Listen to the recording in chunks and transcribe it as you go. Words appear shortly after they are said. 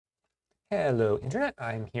Hello Internet,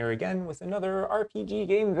 I'm here again with another RPG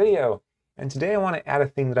game video. And today I want to add a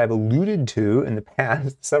thing that I've alluded to in the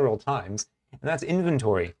past several times, and that's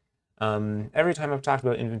inventory. Every time I've talked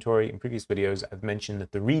about inventory in previous videos, I've mentioned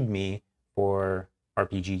that the README for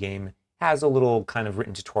RPG game has a little kind of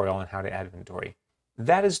written tutorial on how to add inventory.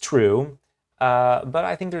 That is true, but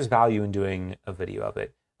I think there's value in doing a video of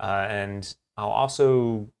it. And I'll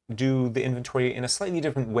also do the inventory in a slightly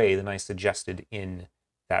different way than I suggested in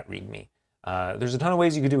that README. There's a ton of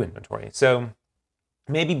ways you could do inventory. So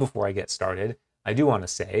maybe before I get started, I do want to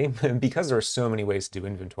say, because there are so many ways to do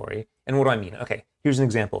inventory, and what do I mean? Okay, here's an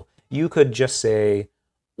example. You could just say,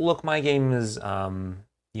 look, my game is,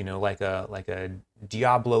 like a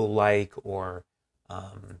Diablo-like or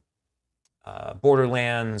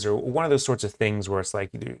Borderlands or one of those sorts of things where it's like,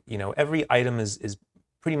 every item is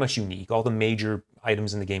pretty much unique. All the major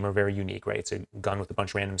items in the game are very unique, right? It's a gun with a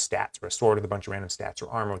bunch of random stats, or a sword with a bunch of random stats,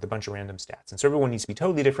 or armor with a bunch of random stats. And so everyone needs to be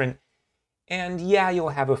totally different. And yeah, you'll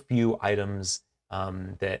have a few items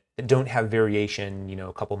that don't have variation,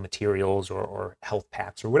 a couple materials or health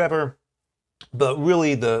packs or whatever. But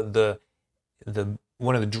really the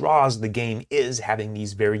one of the draws of the game is having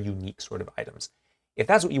these very unique sort of items. If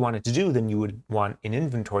that's what you wanted to do, then you would want an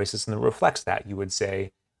inventory system that reflects that. You would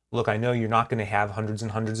say, look, I know you're not going to have hundreds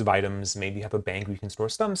and hundreds of items. Maybe you have a bank where you can store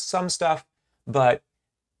some stuff, but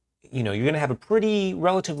you're going to have a pretty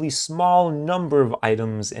relatively small number of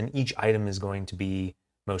items, and each item is going to be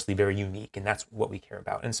mostly very unique, and that's what we care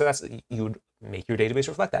about. And so you would make your database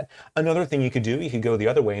reflect that. Another thing you could do, you could go the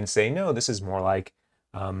other way and say, no, this is more like,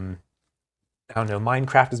 I don't know,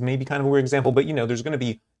 Minecraft is maybe kind of a weird example, but there's going to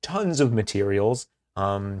be tons of materials,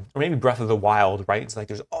 or maybe Breath of the Wild, right? It's like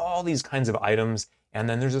there's all these kinds of items, and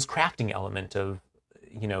then there's this crafting element of,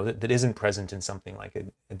 that isn't present in something like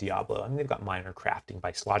a Diablo. I mean, they've got minor crafting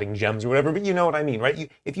by slotting gems or whatever, but you know what I mean, right?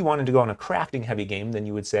 If you wanted to go on a crafting heavy game, then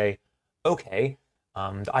you would say, okay,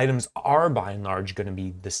 the items are by and large going to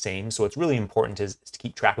be the same. So what's really important is to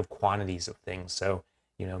keep track of quantities of things. So,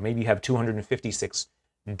 maybe you have 256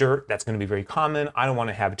 dirt. That's going to be very common. I don't want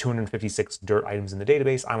to have 256 dirt items in the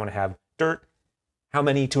database. I want to have dirt. How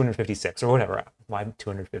many? 256 or whatever. Why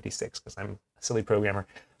 256? Because I'm a silly programmer.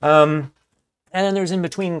 And then there's in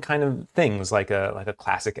between kind of things like a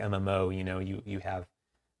classic MMO. You have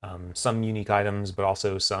some unique items, but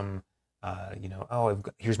also some,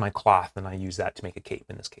 here's my cloth, and I use that to make a cape,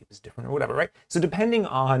 and this cape is different or whatever, right? So depending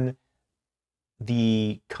on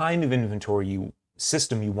the kind of inventory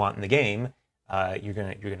system you want in the game, you're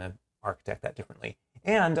gonna architect that differently.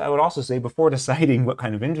 And I would also say, before deciding what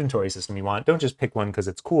kind of inventory system you want, don't just pick one because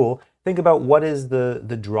it's cool. Think about what is the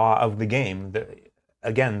draw of the game.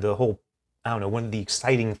 Again, the whole, I don't know, one of the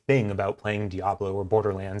exciting thing about playing Diablo or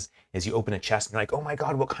Borderlands is you open a chest and you're like, oh my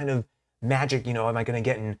god, what kind of magic, am I going to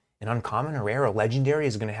get in an uncommon, a rare, a legendary?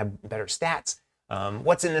 Is it going to have better stats?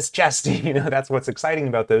 What's in this chest? That's what's exciting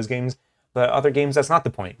about those games. But other games, that's not the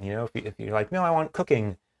point. If you're like, no, I want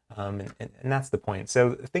cooking. And that's the point.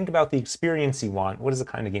 So think about the experience you want. What is the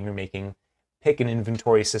kind of game you're making? Pick an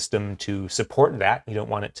inventory system to support that. You don't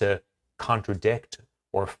want it to contradict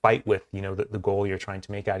or fight with, the goal you're trying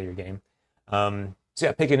to make out of your game. So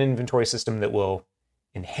yeah, pick an inventory system that will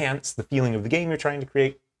enhance the feeling of the game you're trying to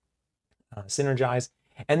create, synergize,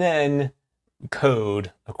 and then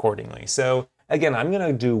code accordingly. So again, I'm going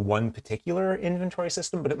to do one particular inventory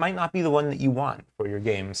system, but it might not be the one that you want for your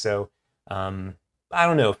game. So I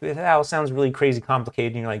don't know, if it all sounds really crazy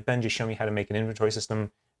complicated and you're like, Ben, just show me how to make an inventory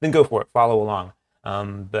system, then go for it, follow along.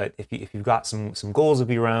 But if you've got some goals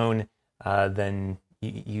of your own, then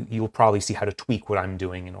you'll probably see how to tweak what I'm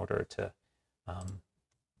doing in order to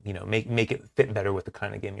make it fit better with the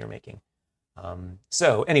kind of game you're making.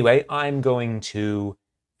 So anyway, I'm going to,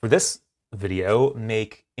 for this video,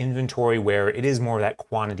 make inventory where it is more that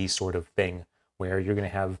quantity sort of thing, where you're going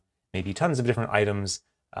to have maybe tons of different items,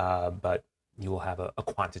 but you will have a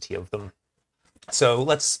quantity of them. So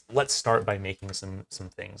let's start by making some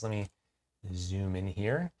things. Let me zoom in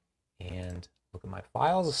here and look at my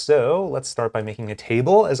files. So let's start by making a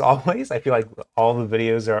table, as always. I feel like all the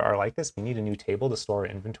videos are like this. We need a new table to store our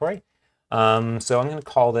inventory. So I'm going to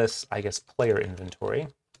call this, I guess, player inventory.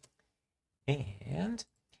 And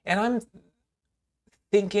I'm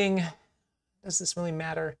thinking, does this really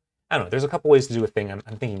matter? I don't know. There's a couple ways to do a thing. I'm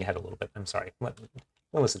thinking ahead a little bit. I'm sorry.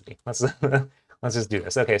 Don't listen to me. Let's just do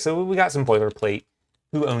this. Okay, so we got some boilerplate.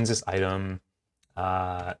 Who owns this item?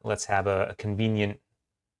 Let's have a convenient,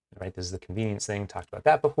 right? This is the convenience thing. Talked about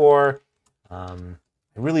that before. I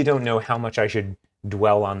really don't know how much I should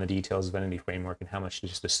dwell on the details of Entity Framework and how much to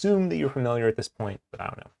just assume that you're familiar at this point, but I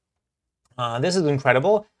don't know. This is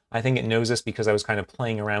incredible. I think it knows this because I was kind of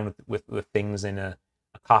playing around with things in a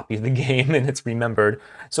copy of the game and it's remembered.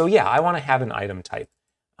 So yeah, I want to have an item type.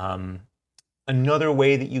 Another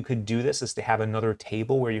way that you could do this is to have another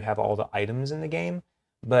table where you have all the items in the game,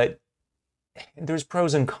 but there's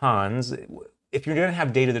pros and cons. If you're going to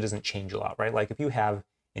have data that doesn't change a lot, right? Like if you have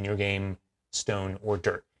in your game stone or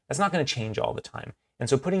dirt, that's not going to change all the time. And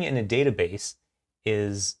so putting it in a database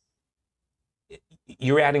is,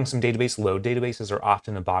 you're adding some database load. Databases are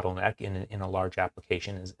often a bottleneck in a large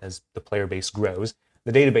application as the player base grows.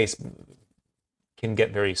 The database can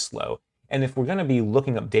get very slow. And if we're going to be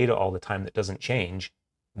looking up data all the time that doesn't change,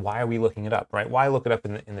 why are we looking it up, right? Why look it up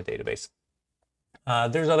in the database?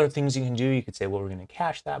 There's other things you can do. You could say, well, we're going to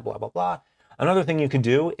cache that, blah, blah, blah. Another thing you could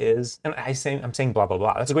do is, and I'm saying blah, blah,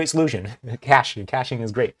 blah. That's a great solution. Caching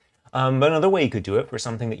is great. But another way you could do it for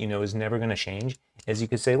something that you know is never going to change is you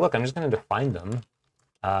could say, look, I'm just going to define them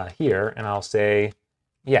here, and I'll say,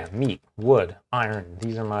 yeah, meat, wood, iron.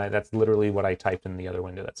 These are that's literally what I typed in the other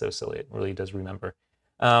window. That's so silly. It really does remember.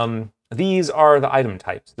 These are the item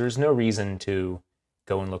types. There's no reason to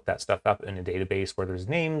go and look that stuff up in a database where there's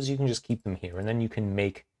names. You can just keep them here, and then you can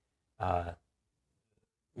make,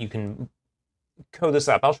 you can code this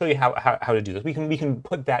up. I'll show you how to do this. We can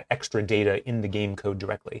put that extra data in the game code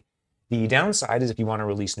directly. The downside is if you want to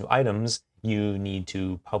release new items, you need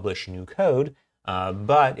to publish new code.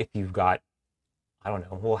 But if you've got, I don't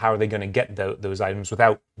know, well, how are they going to get those items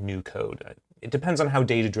without new code? It depends on how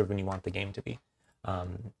data-driven you want the game to be.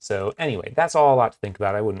 So anyway, that's all a lot to think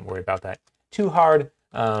about. I wouldn't worry about that too hard.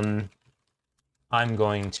 I'm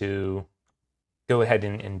going to go ahead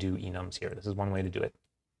and do enums here. This is one way to do it.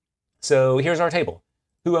 So here's our table.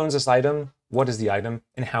 Who owns this item? What is the item?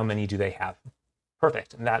 And how many do they have?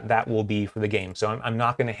 Perfect. And that will be for the game. So I'm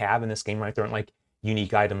not going to have in this game, right? There aren't like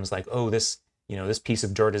unique items like, oh, this piece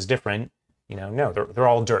of dirt is different. No, they're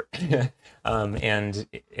all dirt. And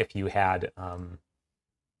if you had,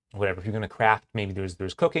 whatever, if you're going to craft, maybe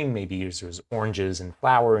there's cooking, maybe there's oranges and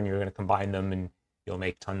flour, and you're going to combine them and you'll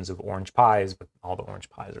make tons of orange pies, but all the orange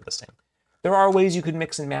pies are the same. There are ways you could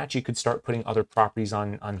mix and match. You could start putting other properties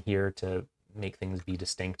on here to make things be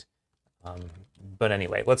distinct. But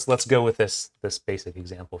anyway, let's go with this basic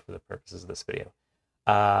example for the purposes of this video.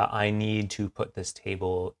 I need to put this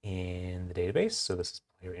table in the database. So this is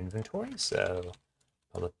player inventory. So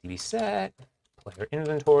public db set, player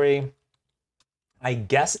inventory. I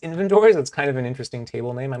guess inventories, that's kind of an interesting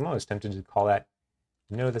table name. I'm always tempted to call that,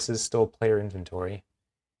 no, this is still player inventory.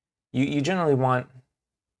 You generally want,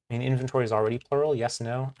 I mean, inventory is already plural, yes,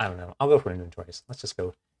 no? I don't know. I'll go for inventories. Let's just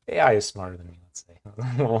go, AI is smarter than me, let's say.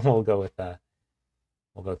 we'll go with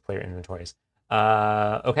player inventories.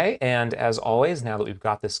 Okay, and as always, now that we've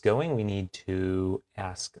got this going, we need to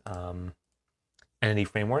ask Entity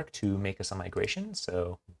Framework to make us a migration.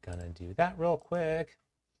 So I'm gonna do that real quick.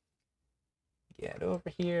 Get over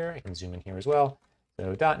here. I can zoom in here as well.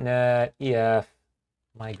 So .NET EF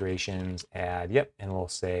migrations add, yep, and we'll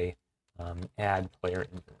say add player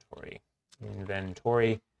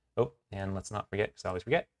inventory. Oh, and let's not forget, because I always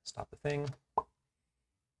forget, stop the thing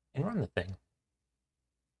and run the thing.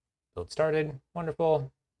 Build started,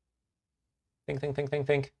 wonderful.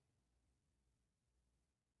 Think.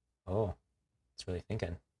 Oh, it's really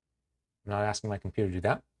thinking. I'm not asking my computer to do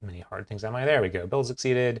that many hard things am I? There we go, build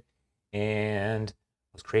succeeded. And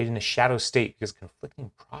was created in a shadow state because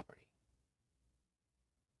conflicting property.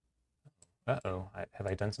 Uh-oh, have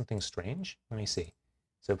I done something strange? Let me see.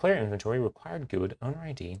 So player inventory, required good, owner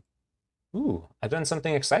ID. Ooh, I've done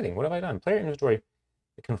something exciting. What have I done? Player inventory,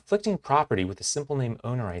 the conflicting property with the simple name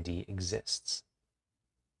owner ID exists,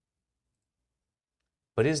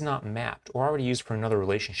 but is not mapped or already used for another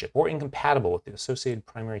relationship or incompatible with the associated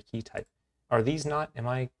primary key type. Are these not, am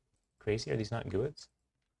I crazy? Are these not goods?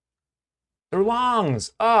 They're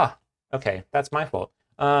longs. Ah, okay, that's my fault.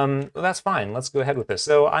 Well, that's fine. Let's go ahead with this.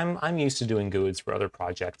 So I'm used to doing GUIDs for other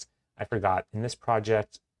projects. I forgot in this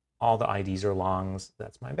project all the IDs are longs.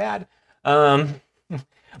 That's my bad.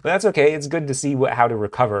 But that's okay. It's good to see how to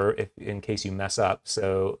recover in case you mess up.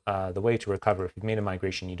 So the way to recover, if you've made a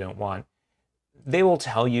migration you don't want, they will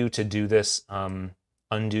tell you to do this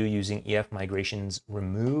undo using EF migrations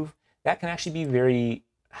remove. That can actually be very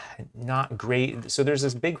not great. So there's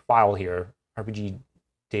this big file here, RPG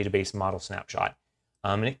database model snapshot,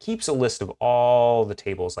 and it keeps a list of all the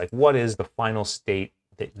tables, like what is the final state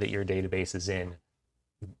that your database is in,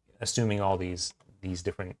 assuming all these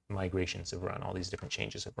different migrations have run, all these different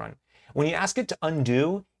changes have run. When you ask it to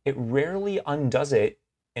undo, it rarely undoes it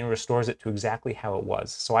and restores it to exactly how it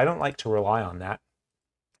was. So I don't like to rely on that.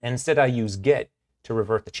 And instead I use git to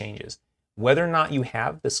revert the changes. Whether or not you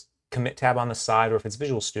have this commit tab on the side, or if it's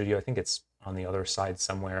Visual Studio, I think it's on the other side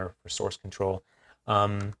somewhere for source control.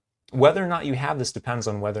 Whether or not you have this depends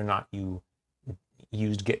on whether or not you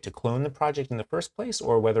used Git to clone the project in the first place,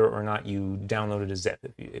 or whether or not you downloaded a zip.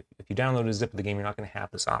 If you download a zip of the game, you're not going to have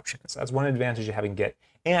this option. So that's one advantage of having Git.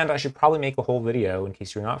 And I should probably make a whole video, in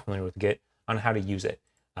case you're not familiar with Git, on how to use it.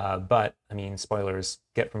 But, I mean, spoilers,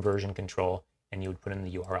 Get from version control, and you would put in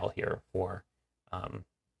the URL here for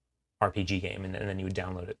RpgGame, and then you would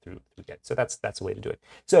download it through Git. So that's a way to do it.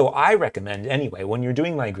 So I recommend, anyway, when you're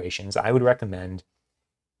doing migrations, I would recommend,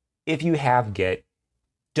 if you have Git,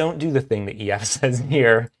 don't do the thing that EF says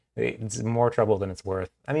here. It's more trouble than it's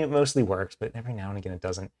worth. I mean, it mostly works, but every now and again it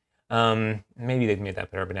doesn't. Maybe they've made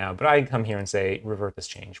that better by now, but I'd come here and say, revert this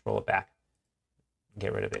change, roll it back,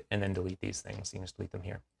 get rid of it, and then delete these things. You can just delete them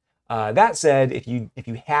here. That said, if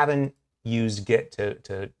you haven't used Git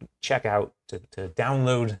to check out, to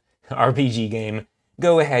download RpgGame,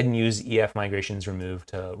 go ahead and use EF migrations remove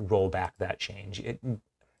to roll back that change.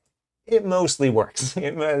 It mostly works.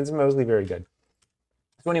 It's mostly very good.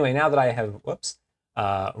 So anyway, now that I have,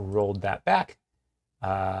 rolled that back,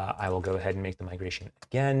 I will go ahead and make the migration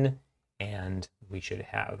again, and we should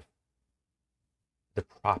have the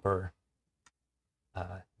proper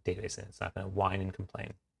database, and it's not going to whine and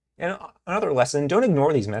complain. And another lesson, don't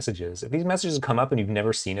ignore these messages. If these messages come up and you've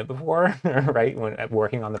never seen it before, right, when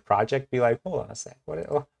working on the project, be like, hold on a sec,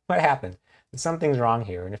 what happened? Something's wrong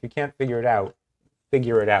here, and if you can't figure it out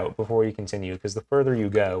before you continue, because the further you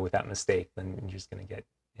go with that mistake, then you're just going to get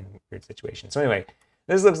in a weird situation. So anyway,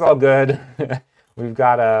 this looks all good. we've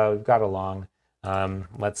got along.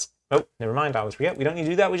 Never mind, I always forget. We don't need to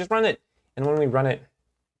do that. We just run it. And when we run it,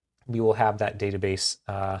 we will have that database,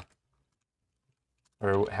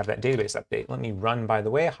 or have that database update. Let me run, by the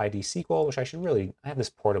way, Heidi SQL, which I have this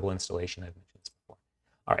portable installation. I've mentioned this before.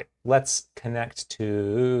 All right, let's connect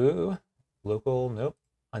to local,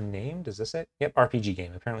 unnamed, is this it? Yep,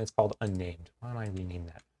 RpgGame. Apparently it's called unnamed. Why don't I rename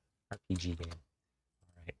that? RpgGame.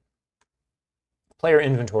 All right. Player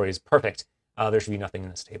inventory is perfect. There should be nothing in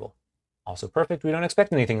this table. Also perfect. We don't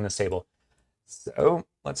expect anything in this table. So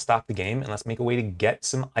let's stop the game and let's make a way to get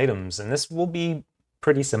some items. And this will be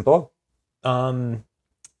pretty simple.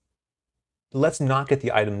 Let's not get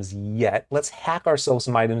the items yet. Let's hack ourselves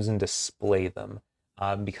some items and display them.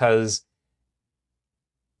 Because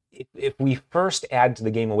if we first add to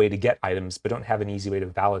the game a way to get items but don't have an easy way to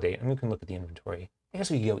validate, and we can look at the inventory, I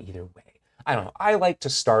guess we could go either way. I don't know. I like to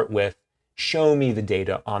start with, show me the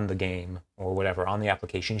data on the game or whatever, on the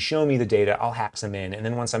application. Show me the data. I'll hack some in. And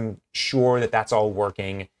then once I'm sure that that's all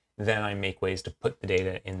working, then I make ways to put the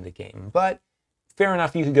data in the game. But fair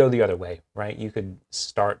enough, you could go the other way, right? You could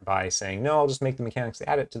start by saying, no, I'll just make the mechanics to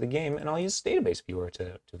add it to the game, and I'll use database viewer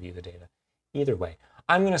to view the data. Either way.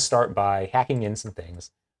 I'm going to start by hacking in some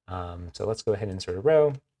things. So let's go ahead and insert a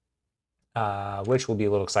row, which will be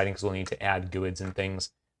a little exciting because we'll need to add GUIDs and things.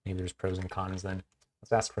 Maybe there's pros and cons then.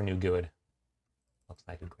 Let's ask for a new GUID. Looks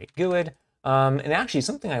like a great GUID. And actually,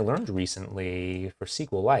 something I learned recently for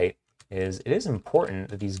SQLite is it is important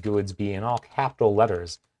that these GUIDs be in all capital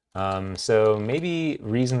letters. So maybe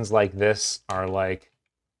reasons like this are like,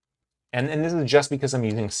 and this is just because I'm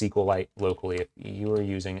using SQLite locally. If you were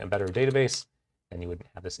using a better database, then you wouldn't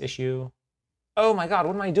have this issue. Oh my God,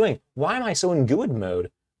 what am I doing? Why am I so in GUID mode?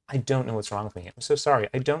 I don't know what's wrong with me. I'm so sorry.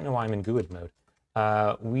 I don't know why I'm in GUID mode.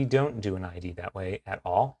 We don't do an ID that way at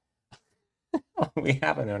all. We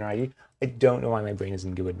have an owner ID. I don't know why my brain is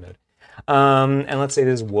in GUID mode. And let's say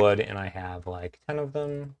there's wood, and I have like 10 of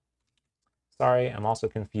them. Sorry, I'm also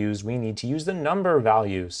confused. We need to use the number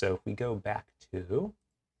value. So if we go back to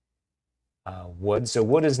wood, so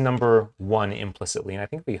wood is number 1 implicitly, and I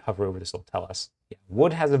think if we hover over this, it'll tell us. Yeah,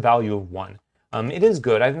 wood has a value of 1. It is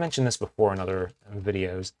good. I've mentioned this before in other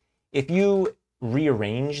videos. If you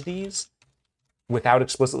rearrange these without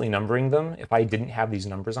explicitly numbering them, if I didn't have these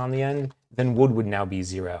numbers on the end, then wood would now be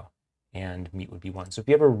 0 and meat would be 1. So if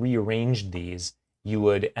you ever rearranged these, you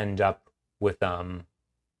would end up with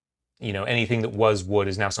anything that was wood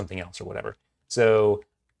is now something else or whatever. So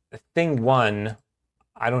thing 1,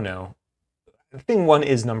 I don't know. Thing 1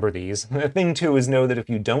 is number these. Thing 2 is know that if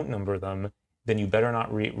you don't number them, then you better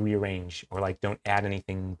not rearrange, or like don't add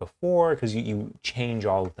anything before, because you change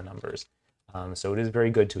all of the numbers. So it is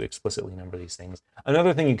very good to explicitly number these things.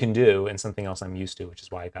 Another thing you can do, and something else I'm used to, which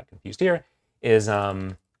is why I got confused here, is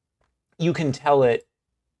you can tell it,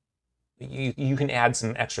 you can add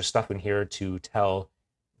some extra stuff in here to tell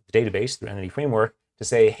the database through Entity Framework to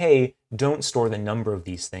say, hey, don't store the number of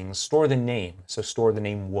these things, store the name. So store the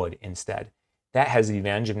name wood instead. That has the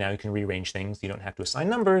advantage of now you can rearrange things. You don't have to assign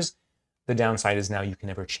numbers. The downside is now you can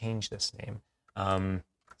never change this name.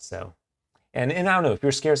 So, and I don't know, if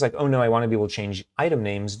you're scared, it's like, oh no, I want to be able to change item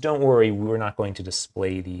names, don't worry, we're not going to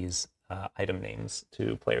display these item names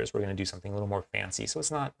to players. We're going to do something a little more fancy. So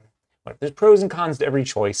it's not, there's pros and cons to every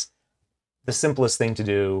choice. The simplest thing to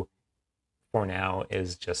do for now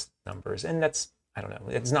is just numbers. And that's, I don't know,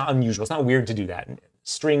 it's not unusual. It's not weird to do that.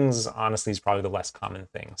 Strings, honestly, is probably the less common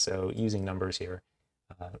thing. So using numbers here,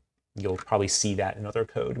 you'll probably see that in other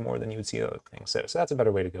code more than you would see other things. So that's a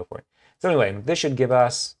better way to go for it. So anyway, this should give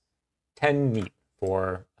us 10 meat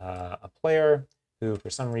for a player who, for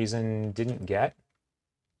some reason, didn't get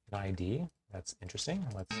an ID. That's interesting.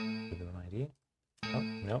 Let's give them an ID. Oh,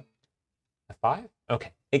 no. A 5?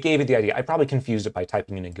 Okay. It gave it the ID. I probably confused it by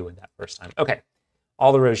typing in a GUID that first time. Okay.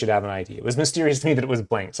 All the rows should have an ID. It was mysterious to me that it was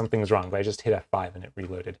blank. Something was wrong, but I just hit F5 and it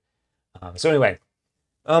reloaded. So anyway,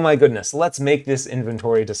 oh my goodness. Let's make this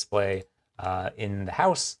inventory display in the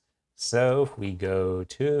house. So if we go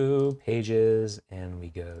to Pages and we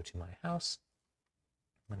go to My House,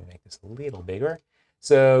 let me make this a little bigger.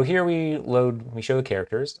 So here we show the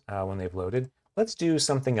characters when they've loaded. Let's do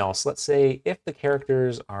something else. Let's say if the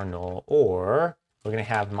characters are null, or we're going to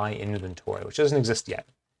have My Inventory, which doesn't exist yet.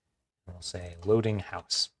 We'll say loading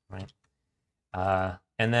house, right?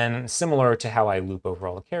 And then similar to how I loop over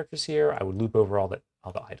all the characters here, I would loop over all the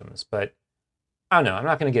items. But I don't know, I'm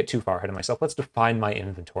not going to get too far ahead of myself. Let's define my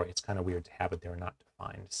inventory. It's kind of weird to have it there not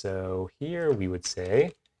defined. So here we would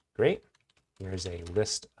say, great, here's a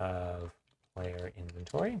list of player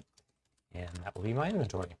inventory, and that will be my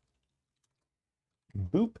inventory.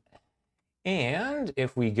 Boop. And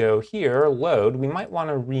if we go here, load, we might want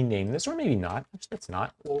to rename this, or maybe not. Let's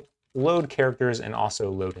not. We'll load characters and also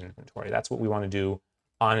load inventory. That's what we want to do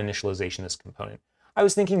on initialization of this component. I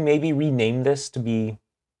was thinking maybe rename this to be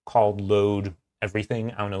called load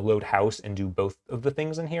everything. I don't know, load house, and do both of the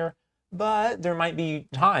things in here. But there might be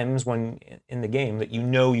times when in the game that you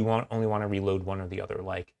only want to reload one or the other.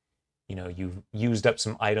 Like, you've used up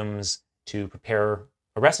some items to prepare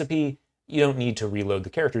a recipe. You don't need to reload the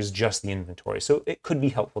characters, just the inventory. So it could be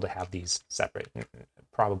helpful to have these separate. It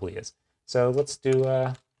probably is. So let's do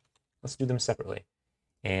them separately.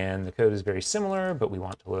 And the code is very similar, but we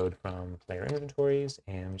want to load from player inventories,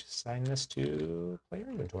 and we just assign this to player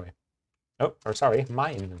inventory. Oh, or sorry,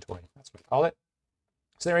 my inventory. That's what we call it.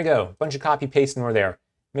 So there we go. Bunch of copy paste, and we're there.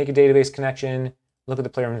 Make a database connection, look at the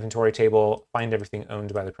player inventory table, find everything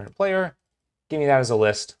owned by the current player, give me that as a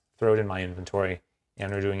list, throw it in my inventory,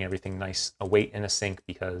 and we're doing everything nice, await and async,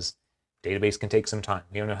 because database can take some time.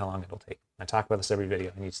 We don't know how long it'll take. I talk about this every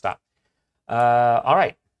video. I need to stop. All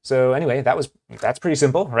right. So anyway, that's pretty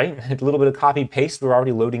simple, right? A little bit of copy paste. We're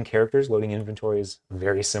already loading characters. Loading inventory is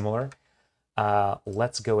very similar.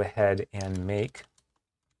 Let's go ahead and make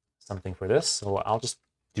something for this. So I'll just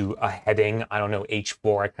do a heading. I don't know,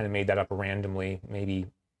 H4. I kind of made that up randomly. Maybe,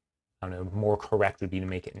 I don't know, more correct would be to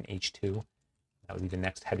make it an H2. That would be the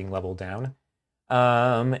next heading level down.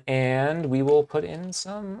 And we will put in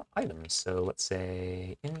some items. So let's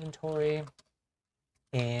say inventory,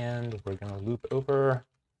 and we're going to loop over.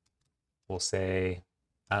 We'll say,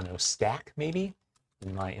 I don't know, stack maybe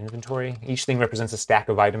in my inventory. Each thing represents a stack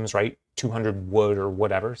of items, right? 200 wood or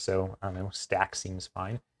whatever. So I don't know, stack seems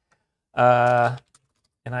fine.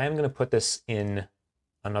 And I am going to put this in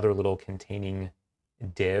another little containing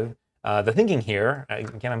div. The thinking here,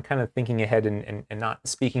 again, I'm kind of thinking ahead and not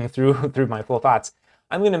speaking through my full thoughts.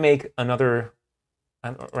 I'm going to make another,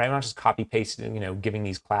 right? I'm not just copy paste, giving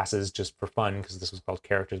these classes just for fun, because this was called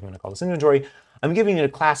characters. I'm going to call this inventory. I'm giving it a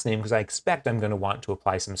class name because I expect I'm going to want to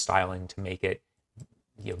apply some styling to make it,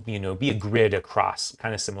 be a grid across,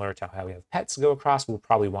 kind of similar to how we have pets go across. We'll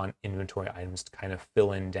probably want inventory items to kind of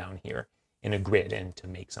fill in down here in a grid, and to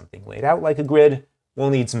make something laid out like a grid, we'll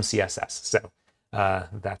need some CSS. So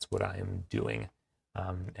that's what I am doing,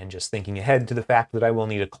 and just thinking ahead to the fact that I will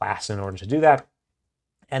need a class in order to do that.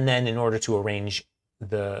 And then in order to arrange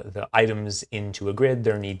the items into a grid,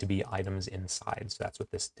 there need to be items inside. So that's what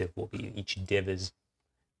this div will be. Each div is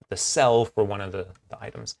the cell for one of the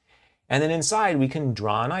items. And then inside we can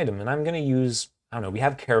draw an item. And I'm going to use, I don't know, we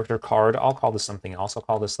have character card. I'll call this something else. I'll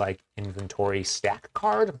call this like inventory stack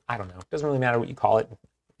card. I don't know. It doesn't really matter what you call it.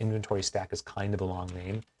 Inventory stack is kind of a long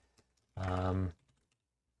name.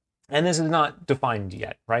 And this is not defined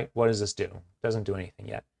yet, right? What does this do? It doesn't do anything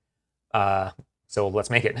yet. So let's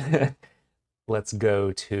make it. Let's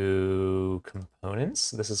go to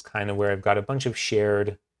components. This is kind of where I've got a bunch of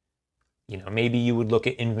shared, maybe you would look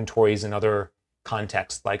at inventories in other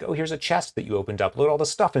contexts, like, oh, here's a chest that you opened up, load all the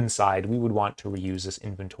stuff inside. We would want to reuse this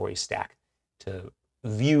inventory stack to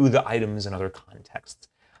view the items in other contexts.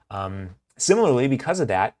 Similarly, because of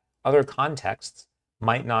that, other contexts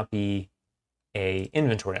might not be a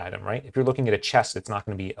inventory item, right? If you're looking at a chest, it's not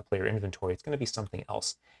going to be a player inventory. It's going to be something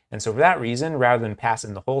else. And so for that reason, rather than pass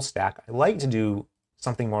in the whole stack, I like to do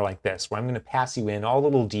something more like this, where I'm going to pass you in all the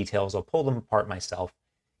little details. I'll pull them apart myself.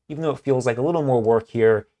 Even though it feels like a little more work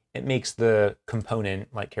here, it makes the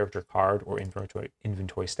component, like character card or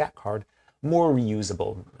inventory stat card, more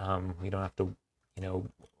reusable. We don't have to, you know,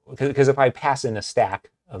 because if I pass in a stack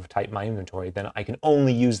of type my inventory, then I can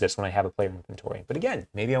only use this when I have a player inventory. But again,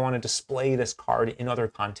 maybe I want to display this card in other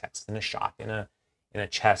contexts, in a shop, in a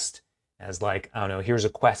chest, as like, I don't know, here's a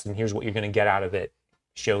quest and here's what you're going to get out of it.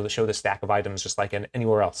 Show the stack of items just like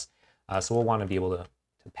anywhere else. So we'll want to be able to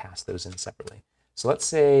pass those in separately. So let's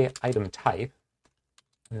say item type,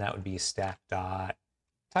 and that would be stack dot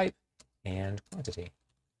type and quantity.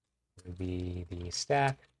 It would be the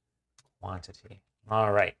stack quantity.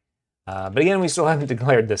 All right. But again, we still haven't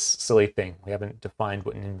declared this silly thing. We haven't defined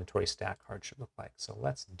what an inventory stack card should look like. So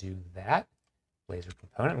let's do that. Blazor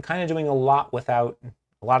component. I'm kind of doing a lot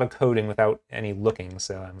of coding without any looking,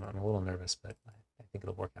 so I'm a little nervous, but I think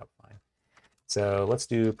it'll work out fine. So let's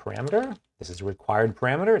do parameter. This is a required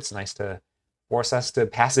parameter. It's nice to force us to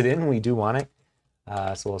pass it in. We do want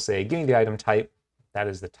it. So we'll say, give me the item type. That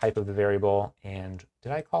is the type of the variable. And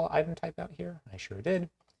did I call item type out here? I sure did.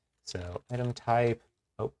 So item type.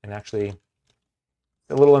 Oh, and actually,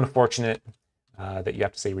 it's a little unfortunate that you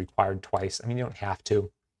have to say required twice. I mean, you don't have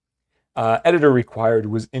to. Editor required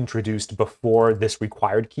was introduced before this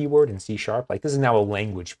required keyword in C#. Like, this is now a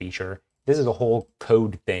language feature. This is a whole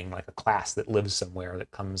code thing, like a class that lives somewhere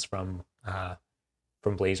that comes from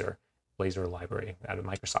Blazor library out of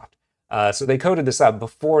Microsoft. So they coded this up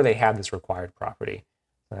before they had this required property.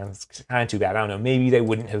 It's kind of too bad. I don't know. Maybe they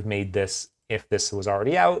wouldn't have made this if this was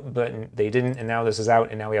already out, but they didn't, and now this is out,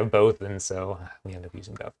 and now we have both, and so we end up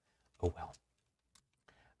using both. Oh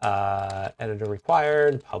well. Editor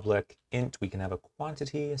required, public int, we can have a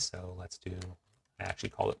quantity, so let's do, I actually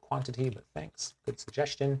call it quantity, but thanks, good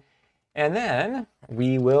suggestion. And then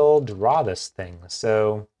we will draw this thing.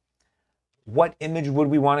 So what image would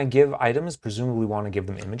we want to give items? Presumably we want to give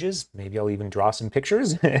them images. Maybe I'll even draw some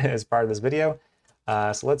pictures as part of this video.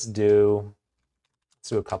 So let's do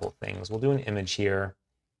a couple things. We'll do an image here,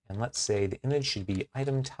 and let's say the image should be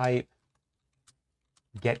item type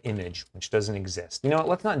get image, which doesn't exist. You know what?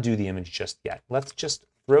 Let's not do the image just yet. Let's just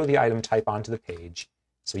throw the item type onto the page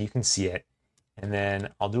so you can see it, and then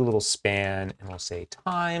I'll do a little span, and we'll say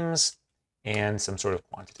times and some sort of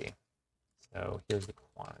quantity. So here's the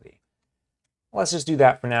quantity. Let's just do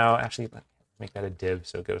that for now. Actually, let's make that a div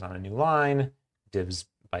so it goes on a new line. Divs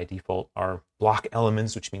by default are block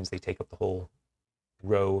elements, which means they take up the whole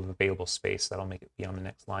row of available space. That'll make it be on the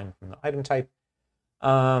next line from the item type.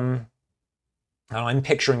 I'm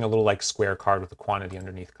picturing a little like square card with a quantity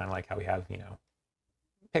underneath, kind of like how we have, you know,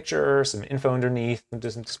 picture, some info underneath. It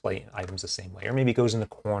doesn't display items the same way, or maybe it goes in the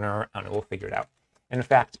corner. I don't know. We'll figure it out. And in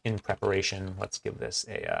fact, in preparation, let's give this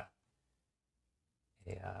a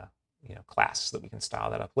class so that we can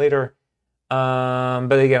style that up later.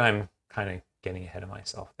 But again, I'm kind of getting ahead of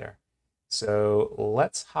myself there. So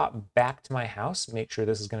let's hop back to my house, make sure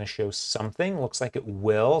this is going to show something. Looks like it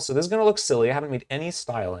will. So this is going to look silly. I haven't made any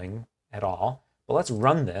styling at all. But let's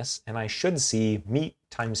run this, and I should see meat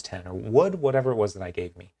times 10, or wood, whatever it was that I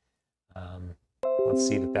gave me. Let's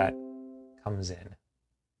see that comes in.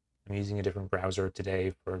 I'm using a different browser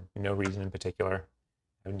today for no reason in particular.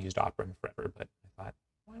 I haven't used Opera in forever, but I thought,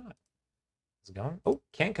 why not? How's it going? Oh,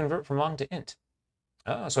 can't convert from long to int.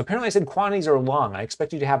 Oh, so apparently I said quantities are long. I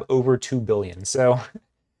expect you to have over 2 billion. So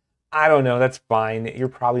I don't know. That's fine. You're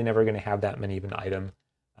probably never going to have that many of an item.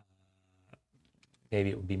 Maybe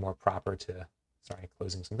it would be more proper to, sorry,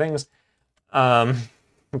 closing some things.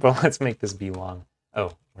 But let's make this be long.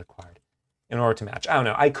 Oh, required. In order to match. I don't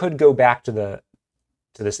know. I could go back to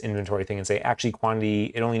this inventory thing and say, actually, quantity,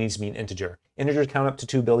 it only needs to be an integer. Integers count up to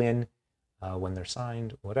 2 billion. When they're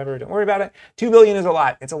signed, whatever, don't worry about it. 2 billion is a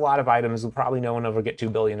lot. It's a lot of items. We'll probably no one ever get 2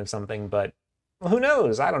 billion of something, but well, who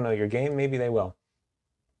knows? I don't know your game. Maybe they will.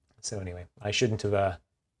 So anyway, I shouldn't have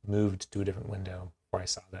moved to a different window before I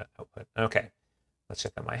saw that output. Okay, let's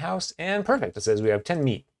check out my house, and perfect. It says we have 10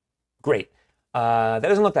 meat. Great. That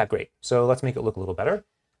doesn't look that great, so let's make it look a little better.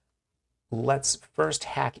 Let's first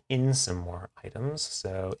hack in some more items.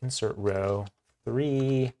 So insert row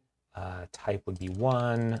 3. Type would be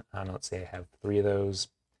 1. Let's say I have 3 of those.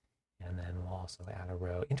 And then we'll also add a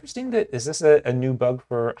row. Interesting that, is this a new bug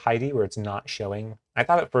for Heidi where it's not showing? I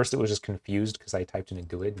thought at first it was just confused because I typed in a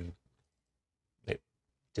GUID and it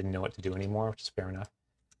didn't know what to do anymore, which is fair enough.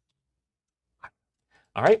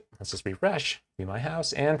 All right, let's just refresh. Be my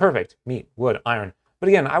house, and perfect. Meat, wood, iron. But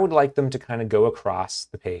again, I would like them to kind of go across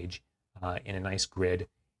the page. in a nice grid.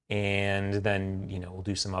 And then, we'll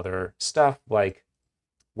do some other stuff like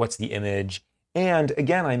what's the image. And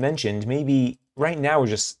again, I mentioned maybe right now we're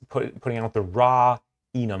just putting out the raw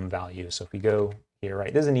enum value. So if we go here,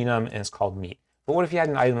 right, this is an enum and it's called meat. But what if you had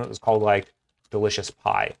an item that was called like delicious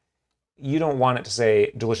pie? You don't want it to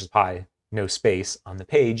say delicious pie, no space on the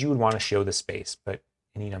page. You would want to show the space, but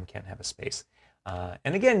an enum can't have a space.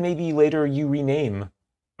 And again, maybe later you rename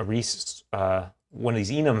one of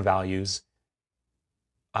these enum values,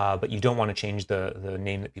 but you don't want to change the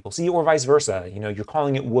name that people see, or vice versa. You're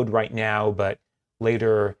calling it wood right now, but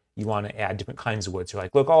later you want to add different kinds of woods. You're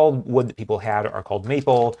like, look, all wood that people had are called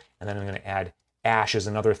maple, and then I'm going to add ash as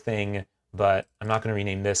another thing, but I'm not going to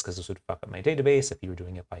rename this because this would fuck up my database if you were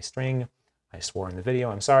doing it by string. I swore in the video,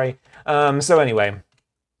 I'm sorry. So anyway,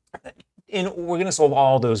 we're going to solve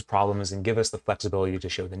all those problems and give us the flexibility to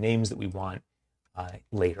show the names that we want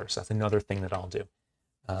later. So that's another thing that I'll do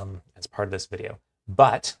as part of this video.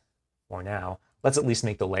 But for now, let's at least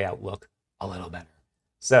make the layout look a little better.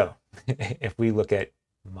 So if we look at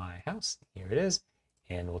my house, here it is,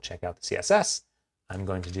 and we'll check out the CSS. I'm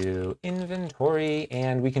going to do inventory,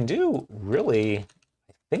 and we can do really,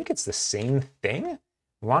 I think it's the same thing.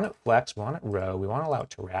 We want it flex, we want it row, we want to allow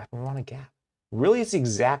it to wrap, and we want a gap. Really, it's the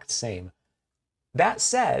exact same. That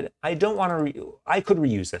said, I don't want to, I could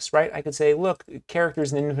reuse this, right? I could say, look,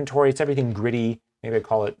 characters in inventory, it's everything gritty. Maybe I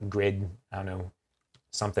call it grid, I don't know,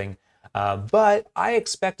 something. But I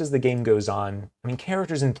expect as the game goes on, I mean,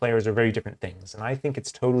 characters and players are very different things. And I think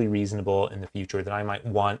it's totally reasonable in the future that I might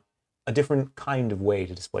want a different kind of way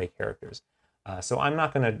to display characters. So I'm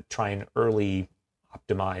not going to try and early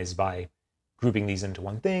optimize by grouping these into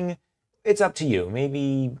one thing. It's up to you.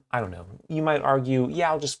 Maybe, I don't know, you might argue, yeah,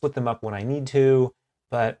 I'll just split them up when I need to,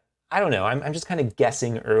 but I don't know. I'm just kind of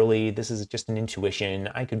guessing early. This is just an intuition.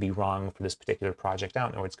 I could be wrong for this particular project. I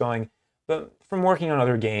don't know where it's going. But from working on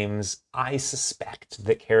other games, I suspect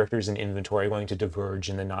that characters in inventory are going to diverge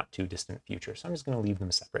in the not too distant future. So I'm just going to leave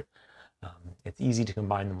them separate. It's easy to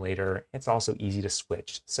combine them later. It's also easy to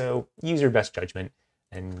switch. So use your best judgment.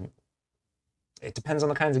 And it depends on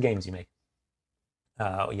the kinds of games you make.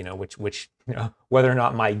 Whether or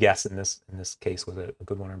not my guess in this case was a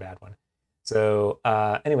good one or a bad one. So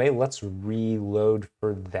anyway, let's reload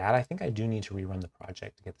for that. I think I do need to rerun the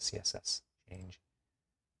project to get the CSS change.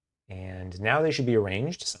 And now they should be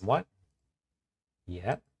arranged somewhat.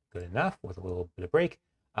 Yeah, good enough with a little bit of break.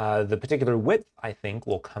 The particular width, I think,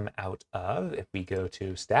 will come out of if we go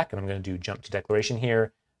to stack, and I'm going to do jump to declaration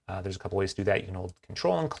here. There's a couple ways to do that. You can hold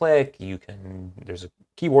Control and click. There's a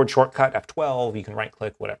keyboard shortcut, F12. You can right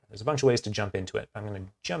click, whatever. There's a bunch of ways to jump into it. I'm going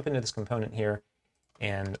to jump into this component here,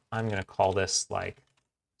 and I'm going to call this like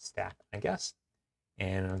stack, I guess.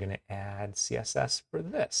 And I'm going to add CSS for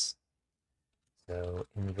this. So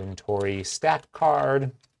inventory stack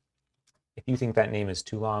card. If you think that name is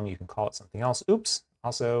too long, you can call it something else. Oops.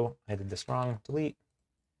 Also, I did this wrong. Delete.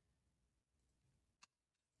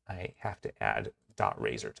 I have to add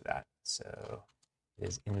 .razor to that. So it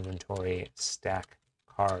is inventory stack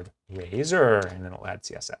card razor, and then it'll add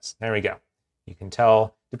CSS. There we go. You can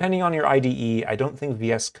tell, depending on your IDE, I don't think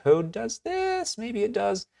VS Code does this. Maybe it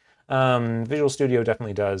does. Visual Studio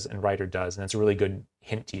definitely does, and Writer does, and it's a really good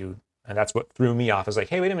hint to you. And that's what threw me off. I was like,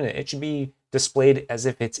 hey, wait a minute. It should be displayed as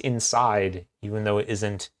if it's inside, even though it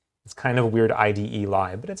isn't. It's kind of a weird IDE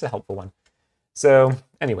lie, but it's a helpful one. So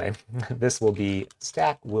anyway, this will be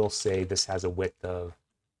stack. We'll say this has a width of,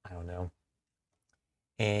 I don't know.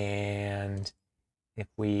 And if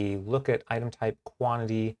we look at item type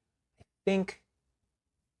quantity, I think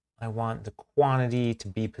I want the quantity to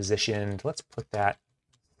be positioned. Let's put that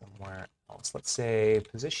somewhere else. Let's say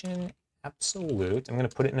position absolute. I'm going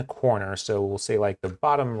to put it in a corner. So we'll say like the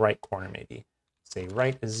bottom right corner, maybe. Say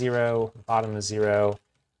right is 0, bottom is 0.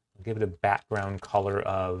 I'll give it a background color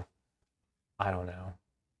of, I don't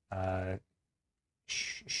know.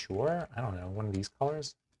 Sure. I don't know. One of these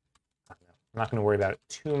colors. I'm not going to worry about it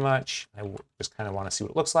too much. I just kind of want to see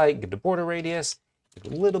what it looks like. Give it a border radius.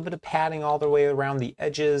 Give it a little bit of padding all the way around the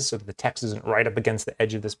edges so that the text isn't right up against the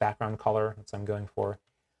edge of this background color. That's what I'm going for.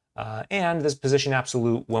 And this position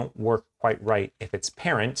absolute won't work quite right if its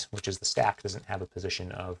parent, which is the stack, doesn't have a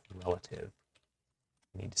position of relative.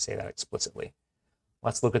 You need to say that explicitly.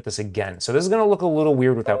 Let's look at this again. So this is going to look a little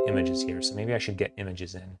weird without images here, so maybe I should get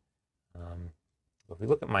images in. If we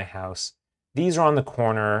look at my house, these are on the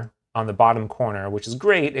corner, on the bottom corner, which is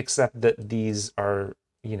great, except that these are,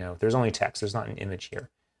 there's only text. There's not an image here.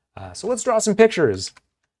 So let's draw some pictures.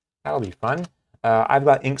 That'll be fun. I've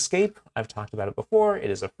got Inkscape. I've talked about it before. It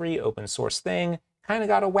is a free open source thing. Kind of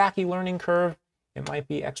got a wacky learning curve. It might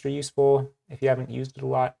be extra useful if you haven't used it a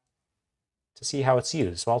lot. to see how it's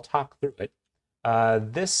used. So I'll talk through it.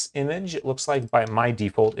 This image, it looks like by my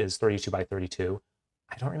default is 32 by 32.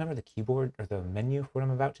 I don't remember the keyboard or the menu for what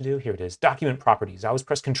I'm about to do. Here it is, document properties. I always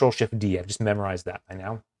press Control-Shift-D. I've just memorized that by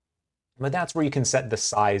now. But that's where you can set the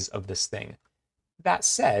size of this thing. That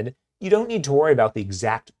said, you don't need to worry about the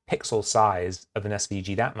exact pixel size of an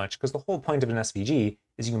SVG that much, because the whole point of an SVG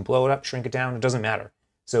is you can blow it up, shrink it down, it doesn't matter.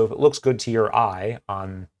 So if it looks good to your eye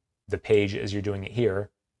on the page as you're doing it here,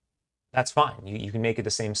 that's fine. You can make it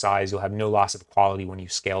the same size. You'll have no loss of quality when you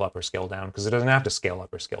scale up or scale down, because it doesn't have to scale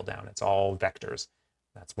up or scale down. It's all vectors.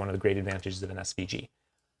 That's one of the great advantages of an SVG.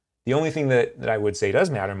 The only thing that I would say does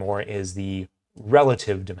matter more is the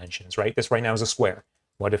relative dimensions, right? This right now is a square.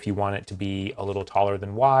 What if you want it to be a little taller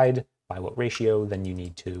than wide? By what ratio? Then you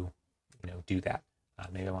need to, do that.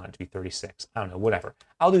 Maybe I want it to be 36. I don't know, whatever.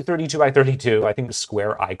 I'll do 32 by 32. I think the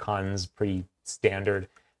square icon's pretty standard,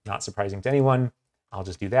 not surprising to anyone. I'll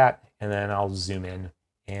just do that, and then I'll zoom in,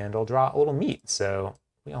 and I'll draw a little meat. So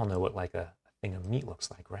we all know what like a thing of meat looks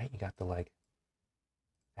like, right? You got the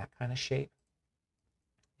that kind of shape.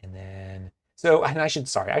 And then, I should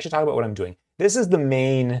talk about what I'm doing. This is the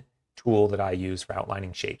main tool that I use for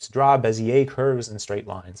outlining shapes. Draw Bezier curves and straight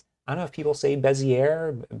lines. I don't know if people say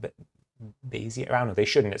Bezier, Bezier. I don't know, they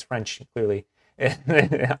shouldn't. It's French, clearly.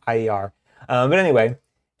 IER. But anyway,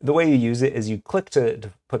 the way you use it is you click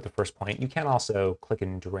to put the first point. You can also click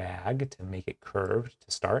and drag to make it curved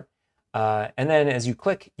to start. And then as you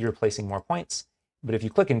click, you're placing more points. But if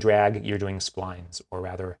you click and drag, you're doing splines, or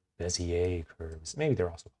rather Bezier curves. Maybe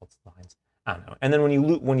they're also called splines. I don't know. And then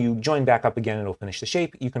when you join back up again, it'll finish the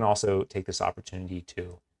shape. You can also take this opportunity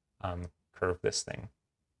to curve this thing.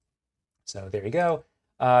 So there you go.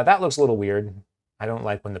 That looks a little weird. I don't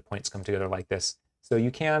like when the points come together like this. So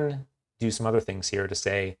you can do some other things here to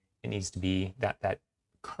say it needs to be, that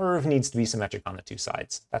curve needs to be symmetric on the two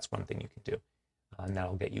sides. That's one thing you can do. And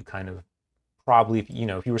that'll get you kind of probably,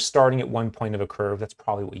 if you were starting at one point of a curve, that's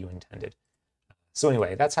probably what you intended. So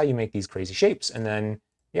anyway, that's how you make these crazy shapes. And then,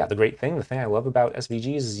 yeah, the thing I love about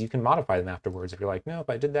SVGs is you can modify them afterwards. If you're like, nope,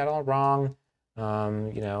 I did that all wrong.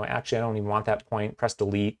 Actually, I don't even want that point. Press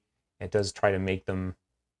delete. It does try to make them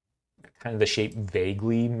kind of the shape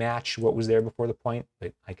vaguely match what was there before the point,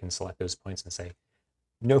 but I can select those points and say,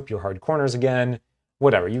 nope, your hard corners again,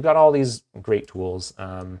 whatever. You've got all these great tools.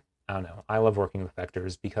 I don't know. I love working with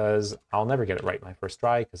vectors because I'll never get it right my first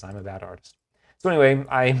try because I'm a bad artist. So anyway,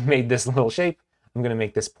 I made this little shape. I'm going to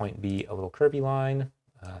make this point be a little curvy line.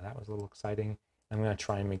 That was a little exciting. I'm going to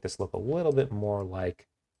try and make this look a little bit more like,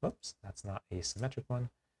 whoops, that's not a symmetric one.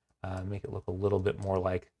 Make it look a little bit more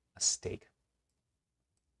like a steak.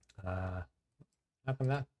 How come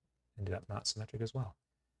that ended up not symmetric as well?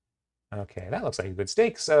 Okay, that looks like a good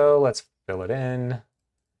steak, so let's fill it in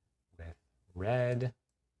with red.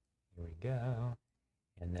 Here we go.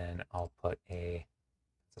 And then I'll put a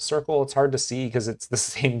circle. It's hard to see because it's the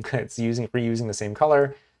same, it's reusing the same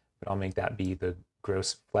color, but I'll make that be the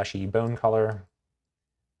gross fleshy bone color.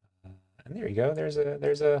 And there you go. There's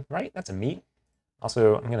a right, that's a meat.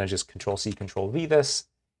 Also, I'm gonna just Control-C, Control-V this.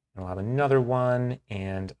 I'll have another one,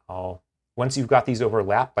 and once you've got these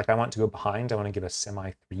overlapped, like I want to go behind, I want to give a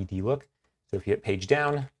semi-3D look. So if you hit page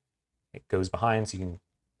down, it goes behind, so you can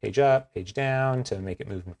page up, page down to make it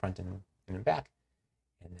move in front and back.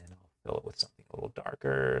 And then I'll fill it with something a little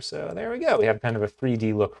darker. So there we go. We have kind of a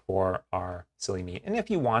 3D look for our silly meat. And if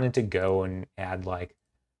you wanted to go and add like,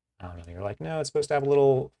 I don't know, you're like, no, it's supposed to have a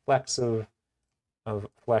little flecks of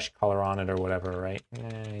flesh color on it or whatever, right?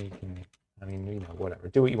 You can, whatever.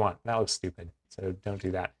 Do what you want. That looks stupid, so don't do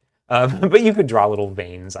that. But you could draw little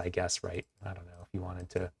veins, I guess, right? I don't know if you wanted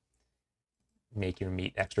to make your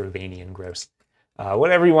meat extra veiny and gross.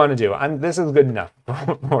 Whatever you want to do. This is good enough for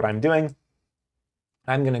what I'm doing.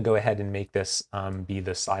 I'm going to go ahead and make this be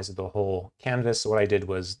the size of the whole canvas. So what I did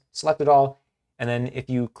was select it all, and then if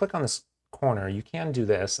you click on this corner, you can do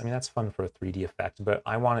this. I mean, that's fun for a 3D effect, but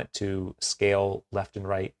I want it to scale left and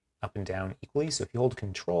right, up and down equally. So if you hold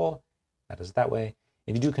Control, that does it that way.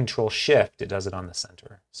 If you do Control-Shift, it does it on the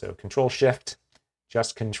center. So Control-Shift,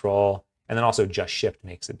 just Control, and then also just Shift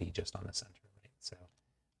makes it be just on the center. Right? So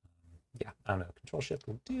yeah, I don't know, Control-Shift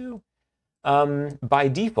will do. By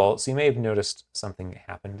default, so you may have noticed something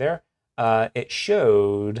happened there. It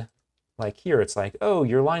showed, like here, it's like, oh,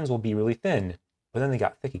 your lines will be really thin, but then they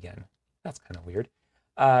got thick again. That's kind of weird.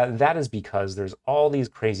 That is because there's all these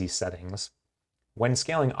crazy settings. When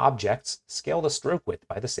scaling objects, scale the stroke width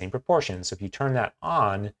by the same proportion. So if you turn that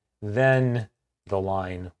on, then the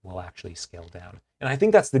line will actually scale down. And I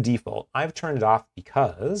think that's the default. I've turned it off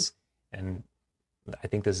because, and I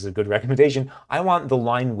think this is a good recommendation. I want the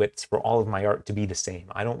line widths for all of my art to be the same.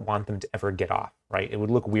 I don't want them to ever get off, right? It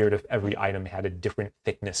would look weird if every item had a different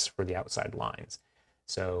thickness for the outside lines.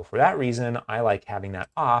 So for that reason, I like having that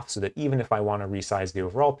off so that even if I want to resize the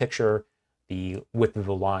overall picture, the width of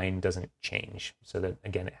the line doesn't change. So that,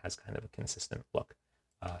 again, it has kind of a consistent look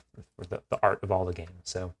for the art of all the games.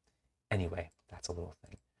 So anyway, that's a little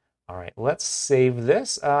thing. All right, let's save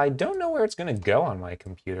this. I don't know where it's going to go on my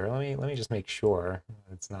computer. Let me just make sure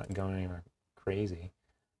it's not going anywhere crazy.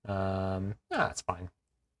 It's fine.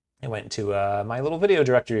 It went to my little video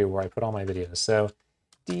directory where I put all my videos. So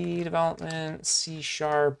D development, C#,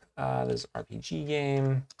 there's RpgGame,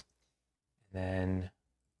 and then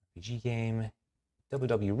RpgGame,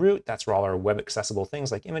 www root. That's where all our web accessible things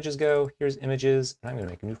like images go. Here's images, and I'm going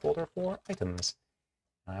to make a new folder for items.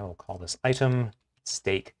 I will call this item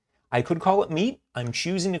steak. I could call it meat. I'm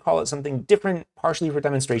choosing to call it something different, partially for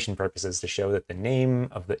demonstration purposes, to show that the name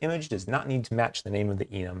of the image does not need to match the name of the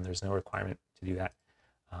enum. There's no requirement to do that.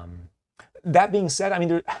 That being said, I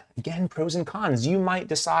mean, again, pros and cons. You might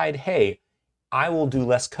decide, hey, I will do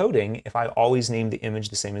less coding if I always name the image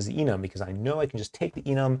the same as the enum, because I know I can just take the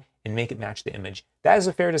enum and make it match the image. That is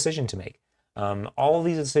a fair decision to make. All of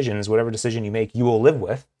these decisions, whatever decision you make, you will live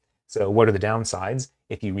with. So what are the downsides?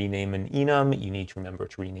 If you rename an enum, you need to remember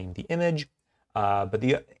to rename the image. And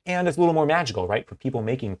it's a little more magical, right? For people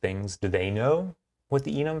making things, do they know what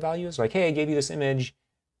the enum value is? Like, hey, I gave you this image.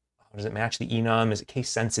 Does it match the enum? Is it case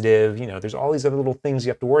sensitive? You know, there's all these other little things you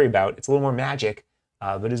have to worry about. It's a little more magic,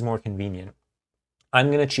 but is more convenient. I'm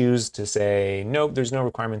going to choose to say, nope, there's no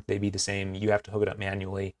requirement that they be the same. You have to hook it up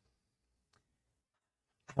manually.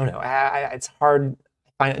 I don't know. It's hard.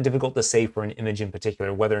 I find it difficult to say for an image in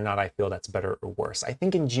particular whether or not I feel that's better or worse. I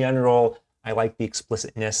think in general, I like the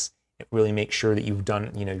explicitness. It really makes sure that you've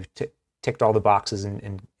done, you know, you've ticked all the boxes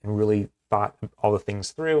and really thought all the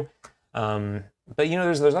things through. But, you know,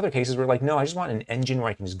 there's those other cases where, like, no, I just want an engine where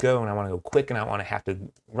I can just go and I want to go quick and I want to have to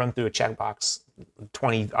run through a checkbox,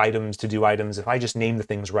 20 items to do items. If I just name the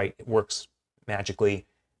things right, it works magically.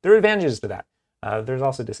 There are advantages to that. There's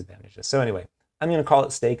also disadvantages. So anyway, I'm going to call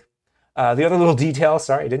it steak. The other little detail,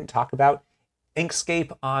 sorry, I didn't talk about,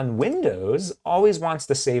 Inkscape on Windows always wants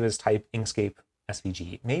to save as type Inkscape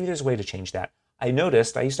SVG. Maybe there's a way to change that. I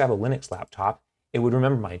noticed I used to have a Linux laptop. It would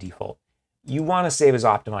remember my default. You want to save as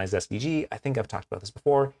optimized SVG. I think I've talked about this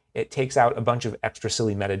before. It takes out a bunch of extra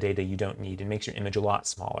silly metadata you don't need and makes your image a lot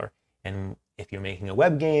smaller. And if you're making a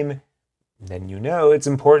web game, then you know it's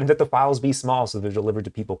important that the files be small so they're delivered to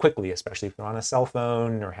people quickly, especially if they're on a cell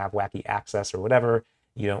phone or have wacky access or whatever.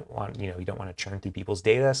 You don't want to churn through people's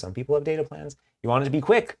data. Some people have data plans. You want it to be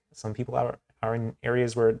quick. Some people are in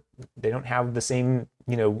areas where they don't have the same,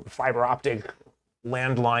 fiber optic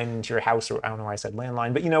landline into your house, or I don't know why I said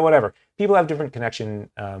landline, but whatever. People have different connection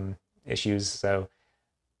issues, so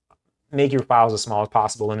make your files as small as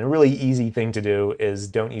possible. And a really easy thing to do is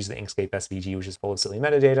don't use the Inkscape SVG, which is full of silly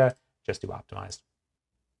metadata. Just do optimized.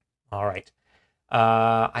 All right.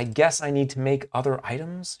 I guess I need to make other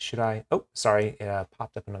items. Should I? Oh, sorry, it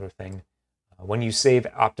popped up another thing. When you save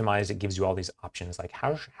optimized, it gives you all these options. Like,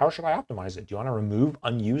 how should I optimize it? Do you want to remove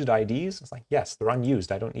unused IDs? It's like, yes, they're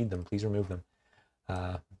unused. I don't need them. Please remove them.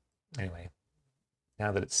 Anyway,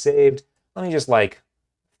 now that it's saved, let me just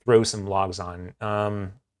throw some logs on.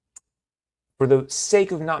 For the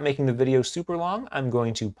sake of not making the video super long, I'm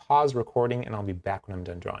going to pause recording and I'll be back when I'm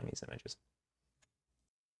done drawing these images.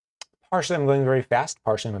 Partially I'm going very fast,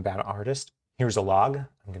 partially I'm a bad artist. Here's a log.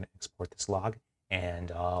 I'm going to export this log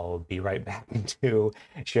and I'll be right back to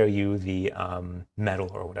show you the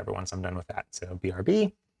metal or whatever once I'm done with that. So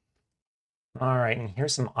BRB. All right, and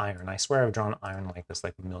here's some iron. I swear I've drawn iron like this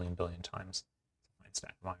like a million billion times. Fine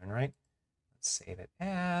stack of iron, right? Let's save it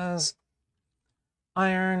as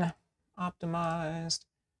iron optimized.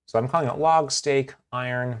 So I'm calling it log steak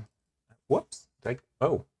iron. Whoops. I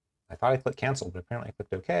thought I clicked cancel, but apparently I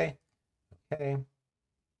clicked OK. Okay.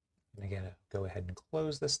 I'm gonna go ahead and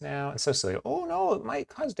close this now. It's so silly. Oh no, it might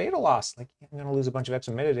cause data loss. Like, I'm gonna lose a bunch of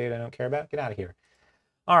extra metadata I don't care about. Get out of here.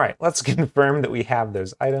 All right, let's confirm that we have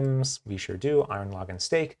those items. We sure do, iron, log, and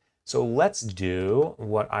steak. So let's do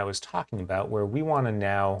what I was talking about, where we want to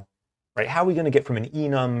now, right, how are we going to get from an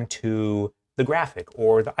enum to the graphic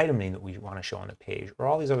or the item name that we want to show on the page or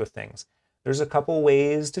all these other things? There's a couple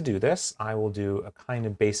ways to do this. I will do a kind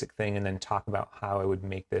of basic thing and then talk about how I would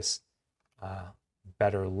make this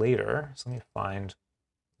better later. So let me find,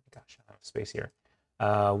 gosh, I don't have space here.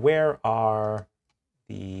 Where are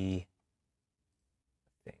the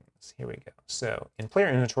things? Here we go. So in player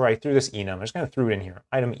inventory, I threw this enum. I'm just going to throw it in here.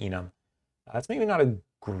 Item enum. It's maybe not a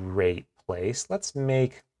great place. Let's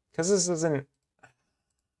make, because this isn't,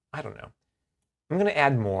 I don't know. I'm going to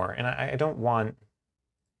add more, and I don't want...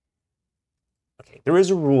 Okay, there is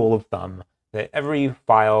a rule of thumb that every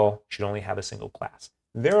file should only have a single class.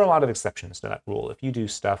 There are a lot of exceptions to that rule. If you do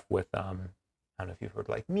stuff with, I don't know if you've heard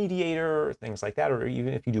like Mediator or things like that, or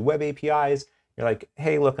even if you do web APIs, you're like,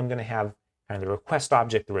 hey, look, I'm going to have kind of the request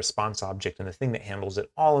object, the response object, and the thing that handles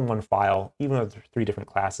it all in one file, even with 3 different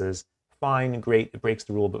classes. Fine, great, it breaks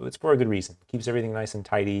the rule, but it's for a good reason. It keeps everything nice and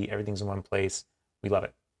tidy, everything's in one place. We love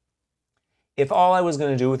it. If all I was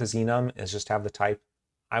going to do with a enum is just have the type,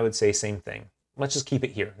 I would say same thing. Let's just keep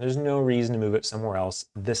it here. There's no reason to move it somewhere else.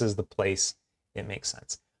 This is the place. It makes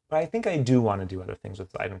sense. But I think I do want to do other things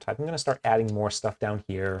with the item type. I'm going to start adding more stuff down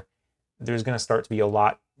here. There's going to start to be a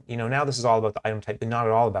lot, now this is all about the item type, but not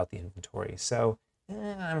at all about the inventory. So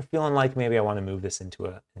I'm feeling like maybe I want to move this into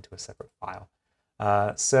a separate file.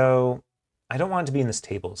 So I don't want it to be in this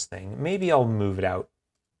tables thing. Maybe I'll move it out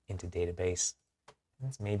into database.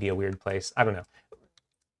 It's maybe a weird place. I don't know.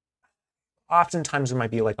 Oftentimes there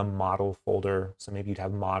might be like a model folder. So maybe you'd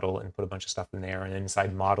have model and put a bunch of stuff in there. And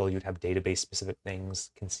inside model, you'd have database specific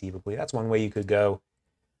things conceivably. That's one way you could go.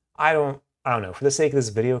 I don't know. For the sake of this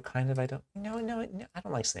video, I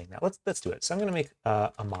don't like saying that. Let's do it. So I'm going to make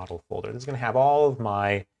a model folder. This is going to have all of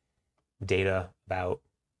my data about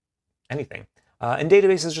anything. And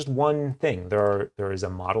database is just one thing. There is a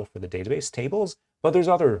model for the database tables, but there's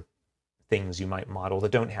other things you might model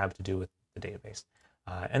that don't have to do with the database.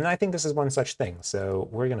 And I think this is one such thing. So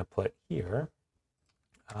we're going to put here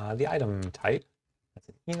the item type. That's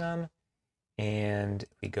an enum. And if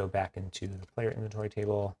we go back into the player inventory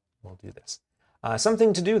table, we'll do this.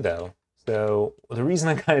 Something to do, though. So the reason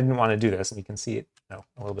I kind of didn't want to do this, and you can see it a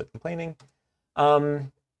little bit complaining,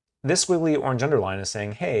 this squiggly orange underline is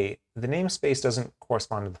saying, hey, the namespace doesn't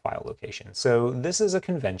correspond to the file location. So this is a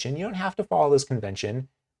convention. You don't have to follow this convention,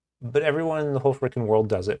 but everyone in the whole frickin' world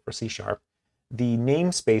does it for C#. The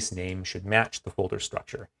namespace name should match the folder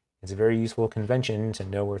structure. It's a very useful convention to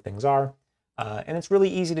know where things are. And it's really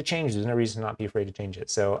easy to change. There's no reason to not be afraid to change it.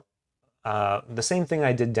 So the same thing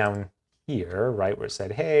I did down here, right, where it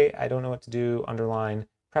said, hey, I don't know what to do, underline,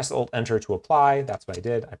 press Alt-Enter to apply. That's what I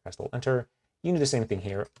did. I pressed Alt-Enter. You can do the same thing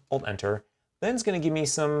here, Alt-Enter. Then it's going to give me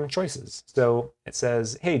some choices. So it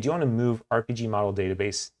says, hey, do you want to move RPG model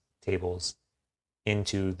database tables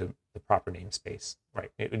into the proper namespace,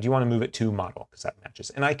 right? Do you want to move it to model? Because that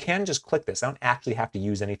matches. And I can just click this. I don't actually have to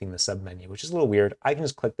use anything in the submenu, which is a little weird. I can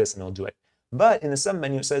just click this and it'll do it. But in the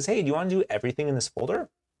submenu, it says, hey, do you want to do everything in this folder?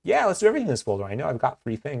 Yeah, let's do everything in this folder. I know I've got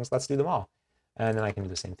 3 things. Let's do them all. And then I can do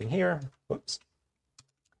the same thing here. Whoops.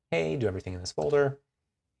 Hey, do everything in this folder.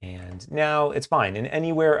 And now it's fine. And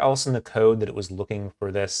anywhere else in the code that it was looking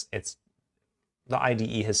for this, the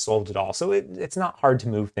IDE has solved it all. So it's not hard to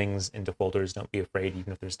move things into folders. Don't be afraid,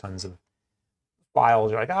 even if there's tons of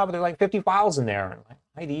files. You're like, but there are like 50 files in there. Like,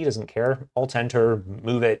 IDE doesn't care. Alt-Enter,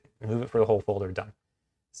 move it for the whole folder, done.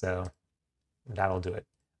 So that'll do it.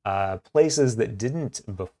 Places that didn't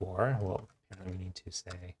before, well, we need to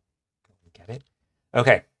say, get it?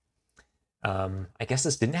 Okay. I guess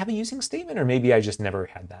this didn't have a using statement, or maybe I just never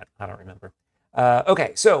had that. I don't remember.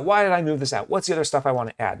 Okay, so why did I move this out? What's the other stuff I want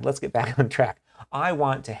to add? Let's get back on track. I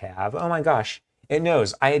want to have, oh my gosh, it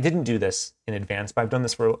knows. I didn't do this in advance, but I've done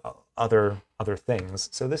this for other things.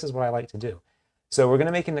 So this is what I like to do. So we're going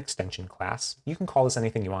to make an extension class. You can call this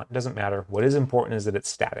anything you want. It doesn't matter. What is important is that it's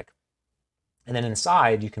static. And then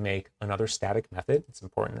inside, you can make another static method. It's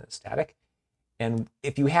important that it's static. And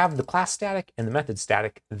if you have the class static and the method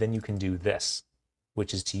static, then you can do this,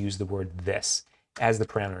 which is to use the word this as the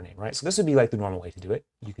parameter name, right? So this would be like the normal way to do it.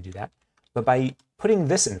 You could do that. But by putting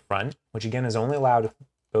this in front, which again is only allowed if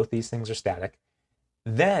both these things are static,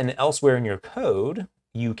 then elsewhere in your code,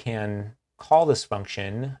 you can call this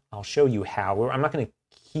function. I'll show you how. I'm not going to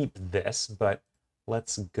keep this, but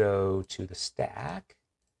let's go to the stack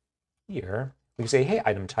here. We can say, hey,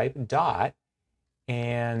 item type dot,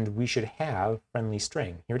 and we should have friendly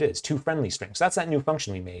string. Here it is, 2 friendly strings. So that's that new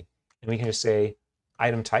function we made. And we can just say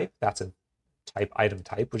item type. That's a type item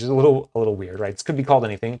type, which is a little weird, right? This could be called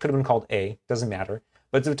anything. It could have been called A, doesn't matter.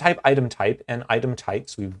 But it's a type and item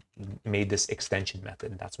types. We've made this extension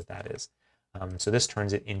method, and that's what that is. So this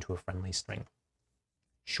turns it into a friendly string.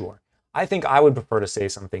 Sure. I think I would prefer to say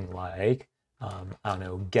something like, I don't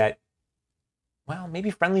know, get, well,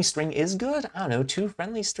 maybe friendly string is good. I don't know, 2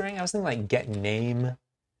 friendly string. I was thinking like get name,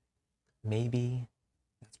 maybe.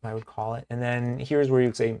 That's what I would call it. And then here's where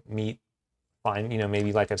you'd say meet. Fine,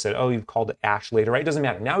 maybe like I've said, oh, you've called it Ash later, right? It doesn't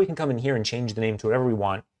matter. Now we can come in here and change the name to whatever we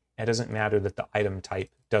want. It doesn't matter that the item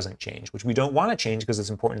type doesn't change, which we don't want to change because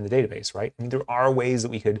it's important in the database, right? I mean, there are ways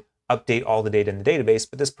that we could update all the data in the database,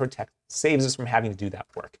 but this saves us from having to do that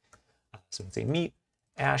work. So we can say meat,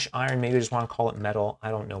 ash, iron, maybe I just want to call it metal. I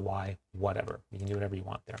don't know why, whatever. You can do whatever you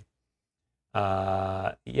want there.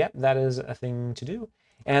 Yep, that is a thing to do.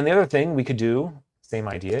 And the other thing we could do, same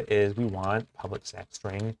idea, is we want public static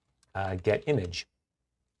string get image.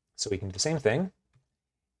 So we can do the same thing,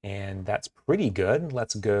 and that's pretty good.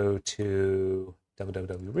 Let's go to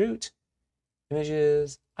www.root,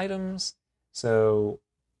 images, items. So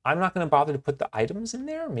I'm not going to bother to put the items in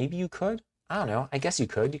there. Maybe you could. I don't know. I guess you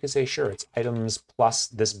could. You could say, sure, it's items plus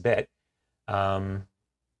this bit. So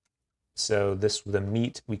the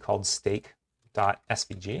meat we called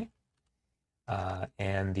steak.svg.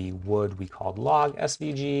 And the wood we called log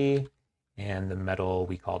SVG, and the metal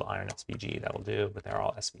we called iron SVG. That'll do, but they're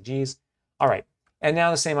all SVGs. All right, and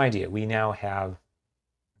now the same idea. We now have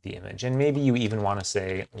the image, and maybe you even want to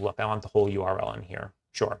say, look, I want the whole URL in here.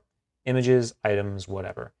 Sure, images, items,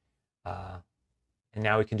 whatever. And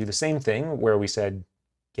now we can do the same thing where we said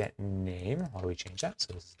get name. Why do we change that?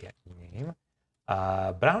 So this is get name.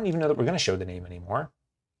 But I don't even know that we're going to show the name anymore.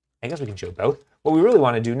 I guess we can show both. What we really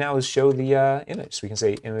want to do now is show the image. So we can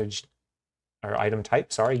say image, or item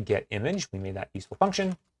type, sorry, get image. We made that useful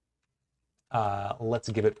function. Let's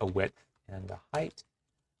give it a width and a height.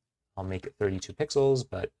 I'll make it 32 pixels,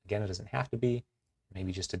 but again, it doesn't have to be.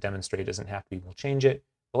 Maybe just to demonstrate it doesn't have to be, we'll change it.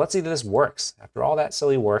 But let's see that this works. After all that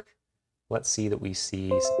silly work, let's see that we see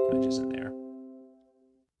some images in there.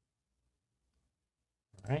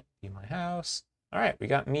 All right, view my house. All right, we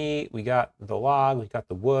got meat, we got the log, we got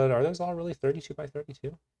the wood. Are those all really 32 by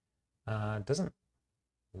 32? It doesn't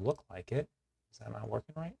look like it. Is that not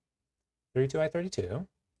working right? 32 by 32.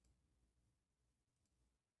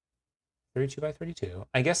 32 by 32.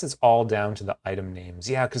 I guess it's all down to the item names.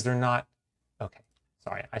 Yeah, because they're not... Okay,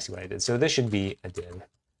 sorry, I see what I did. So this should be a div.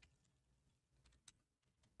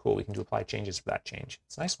 Cool, we can do apply changes for that change.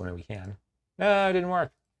 It's nice when we can. No, it didn't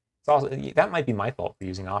work. It's also, that might be my fault for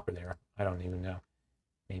using Opera there. I don't even know.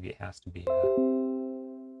 Maybe it has to be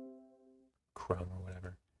Chrome or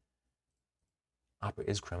whatever. Opera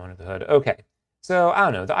is Chrome under the hood. Okay, so I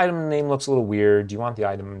don't know. The item name looks a little weird. Do you want the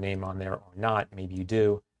item name on there or not? Maybe you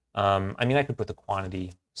do. I mean, I could put the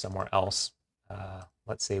quantity somewhere else.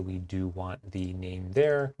 Let's say we do want the name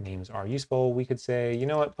there. Names are useful. We could say, you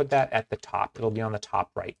know what, put that at the top. It'll be on the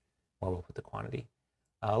top right where we'll put the quantity.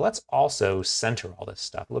 Let's also center all this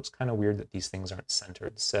stuff. It looks kind of weird that these things aren't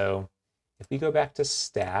centered. So if we go back to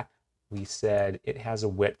stack, we said it has a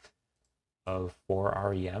width of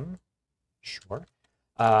 4 rem. Sure.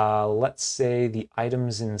 Let's say the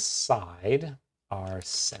items inside are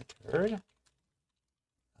centered.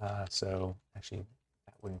 So actually,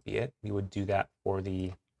 that wouldn't be it. We would do that for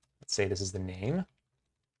the, let's say this is the name.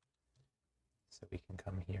 So we can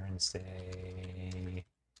come here and say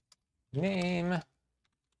name,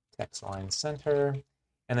 text line center.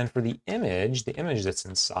 And then for the image that's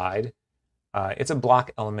inside, it's a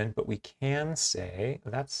block element, but we can say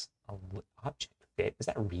that's an object fit. Is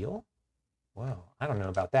that real? Whoa, I don't know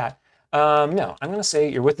about that. No, I'm going to say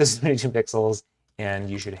your width is 32 pixels, and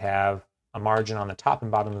you should have a margin on the top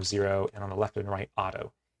and bottom of 0, and on the left and right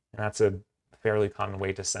auto. And that's a fairly common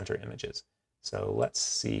way to center images. So let's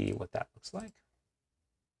see what that looks like.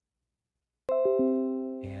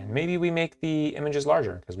 And maybe we make the images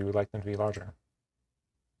larger, because we would like them to be larger.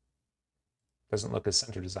 Doesn't look as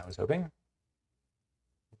centered as I was hoping.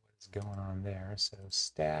 What's going on there? So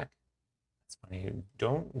stack. That's funny.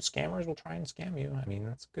 Scammers will try and scam you. I mean,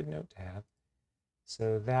 that's a good note to have.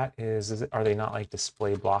 So that is it, are they not like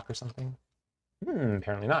display block or something?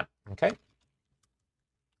 Apparently not. Okay.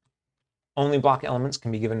 Only block elements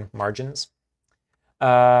can be given margins.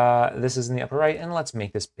 This is in the upper right, and let's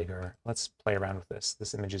make this bigger. Let's play around with this.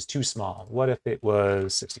 This image is too small. What if it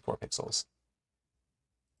was 64 pixels?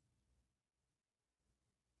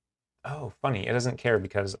 Oh, funny. It doesn't care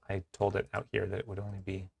because I told it out here that it would only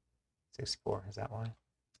be 64. Is that why?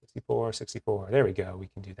 64, 64. There we go. We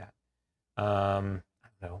can do that. I don't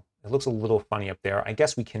know. It looks a little funny up there. I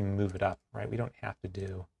guess we can move it up, right? We don't have to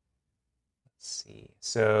do. Let's see.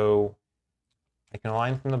 So I can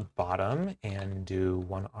align from the bottom and do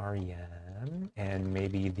 1 rem, and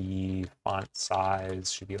maybe the font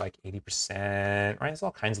size should be like 80%, right? There's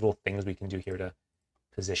all kinds of little things we can do here to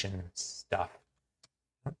position stuff.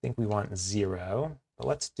 I don't think we want 0, but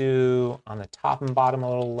let's do on the top and bottom a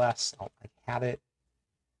little less. I'll have it.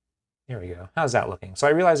 There we go. How's that looking? So I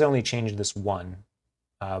realize I only changed this one,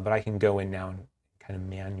 but I can go in now and kind of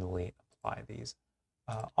manually apply these.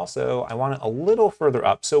 Also, I want it a little further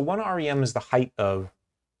up. So 1 rem is the height of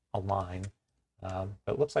a line, but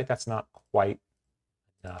it looks like that's not quite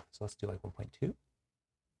enough. So let's do like 1.2.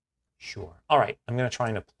 Sure. All right, I'm going to try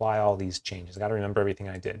and apply all these changes. I got to remember everything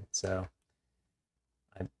I did. So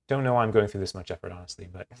I don't know why I'm going through this much effort, honestly,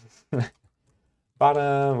 but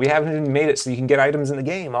we haven't even made it so you can get items in the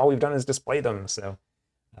game. All we've done is display them, so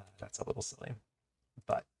that's a little silly.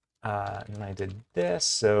 But and then I did this.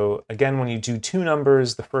 So again, when you do two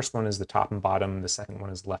numbers, the first one is the top and bottom, the second one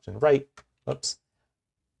is left and right. Oops.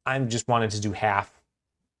 I just wanted to do half.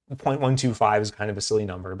 0.125 is kind of a silly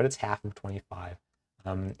number, but it's half of 25.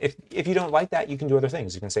 If you don't like that, you can do other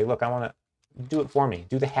things. You can say, look, I want to do it for me.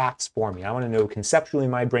 Do the halves for me. I want to know conceptually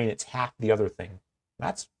in my brain it's half the other thing.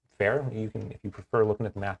 That's fair. You can, if you prefer looking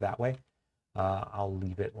at the math that way. I'll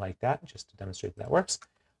leave it like that just to demonstrate that works.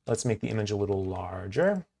 Let's make the image a little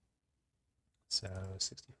larger. So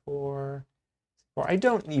 64. I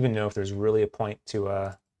don't even know if there's really a point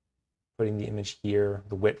to putting the image here,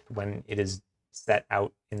 the width, when it is set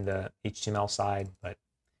out in the HTML side. But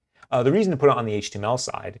the reason to put it on the HTML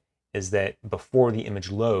side is that before the image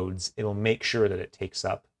loads, it'll make sure that it takes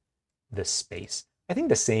up this space. I think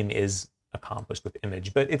the same is accomplished with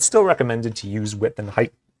image, but it's still recommended to use width and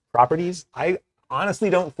height properties. I honestly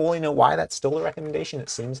don't fully know why that's still a recommendation. It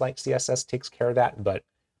seems like CSS takes care of that, but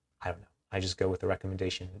I don't know. I just go with the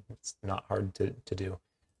recommendation. It's not hard to do.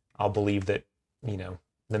 I'll believe that, you know,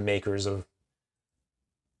 the makers of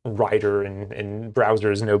Writer and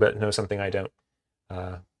browsers know something I don't.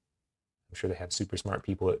 I'm sure they have super smart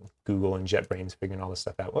people at Google and JetBrains figuring all this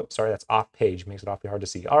stuff out. Whoops, sorry, that's off page. Makes it awfully hard to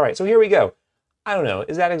see. All right, so here we go. I don't know.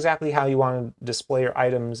 Is that exactly how you want to display your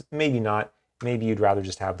items? Maybe not. Maybe you'd rather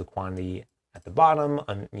just have the quantity at the bottom,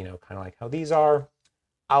 you know, kind of like how these are.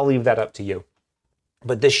 I'll leave that up to you.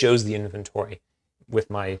 But this shows the inventory with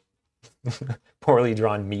my poorly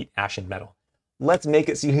drawn meat, ash, and metal. Let's make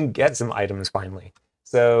it so you can get some items finally.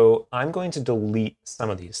 So I'm going to delete some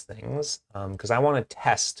of these things because I want to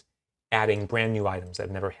test adding brand new items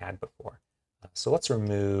I've never had before. So let's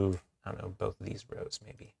remove, I don't know, both of these rows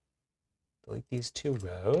maybe. Delete these two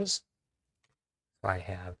rows. I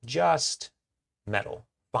have just metal.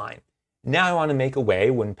 Fine. Now I want to make a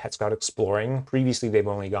way when pets go out exploring. Previously, they've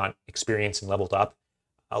only got experience and leveled up.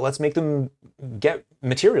 Let's make them get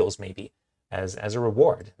materials maybe as a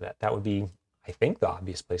reward. That would be, I think, the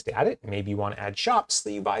obvious place to add it. Maybe you want to add shops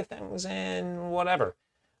that you buy things in, whatever.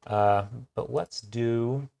 But let's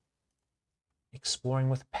do exploring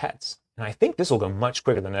with pets. And I think this will go much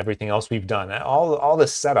quicker than everything else we've done. All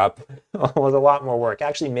this setup was a lot more work.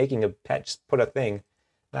 Actually making a pet just put a thing,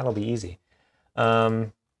 that'll be easy.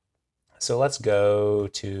 So let's go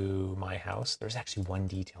to my house. There's actually one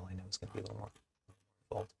detail I know is going to be a little more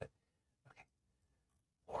involved, but okay.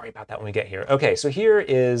 We'll worry about that when we get here. Okay, so here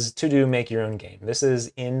is to do make your own game. This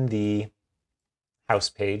is in the house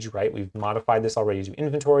page, right? We've modified this already to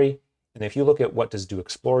inventory. And if you look at what does do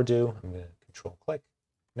explore do, I'm going to control click.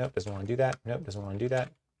 Nope, doesn't want to do that. Nope, doesn't want to do that.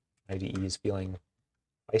 IDE is feeling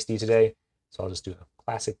feisty today, so I'll just do a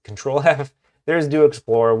classic control F. There's do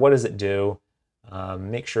explore. What does it do?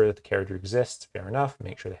 Make sure that the character exists. Fair enough.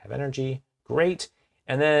 Make sure they have energy. Great.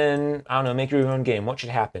 And then, I don't know, make your own game. What should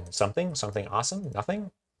happen? Something? Something awesome?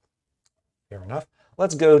 Nothing? Fair enough.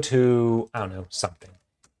 Let's go to, I don't know, something.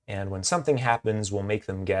 And when something happens, we'll make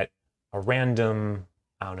them get a random,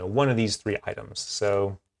 I don't know, one of these three items.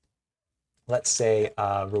 So let's say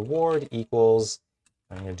reward equals,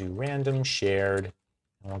 I'm going to do random shared,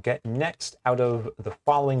 and we'll get next out of the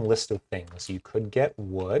following list of things. So you could get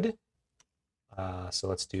wood. So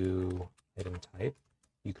let's do item type.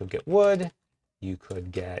 You could get wood, you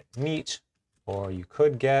could get meat, or you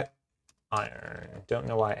could get iron. Don't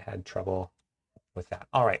know why it had trouble with that.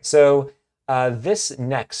 All right, so this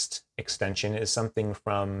next extension is something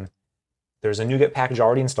from, there's a NuGet package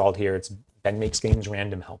already installed here. It's Ben Makes Games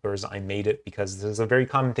Random Helpers. I made it because this is a very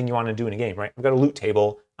common thing you want to do in a game, right? I've got a loot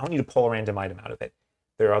table. I don't need to pull a random item out of it.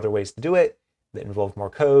 There are other ways to do it that involve more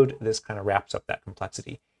code. This kind of wraps up that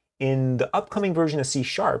complexity. In the upcoming version of C#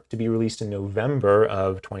 to be released in November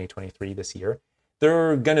of 2023 this year,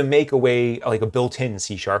 they're going to make a way, like a built-in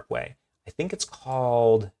C# way. I think it's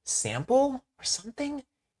called sample or something.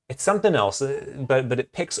 It's something else, but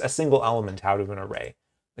it picks a single element out of an array.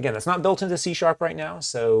 Again, that's not built into C# right now,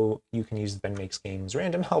 so you can use Ben Makes Games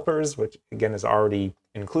Random Helpers, which again is already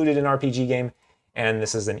included in RpgGame, and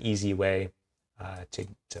this is an easy way to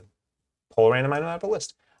pull a random item out of a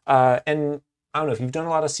list. And I don't know, if you've done a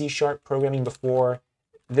lot of C# programming before,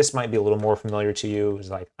 this might be a little more familiar to you. It's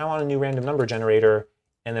like, I want a new random number generator,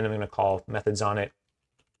 and then I'm going to call methods on it.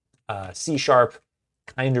 C#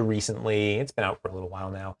 kind of recently, it's been out for a little while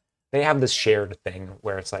now, they have this shared thing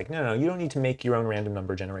where it's like, no, you don't need to make your own random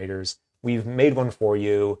number generators. We've made one for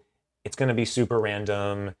you. It's going to be super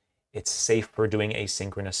random. it's safe for doing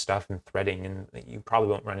asynchronous stuff and threading, and you probably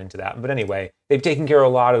won't run into that. But anyway, they've taken care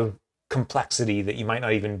of a lot of complexity that you might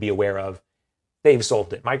not even be aware of. They've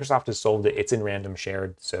solved it. Microsoft has solved it. It's in random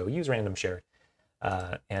shared, so use random shared.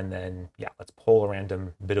 And then, yeah, let's pull a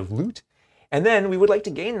random bit of loot. And then we would like to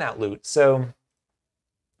gain that loot. So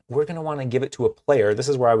we're going to want to give it to a player. This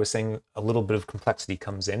is where I was saying a little bit of complexity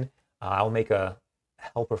comes in. I'll make a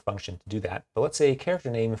helper function to do that. But let's say character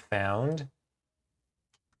name found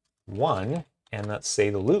 1, and let's say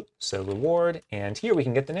the loot, so reward. And here we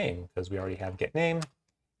can get the name because we already have get name,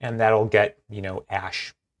 and that'll get, you know,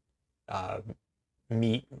 ash,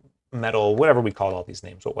 meat, metal, whatever we called all these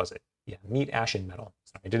names. What was it? Yeah, meat, ash, and metal.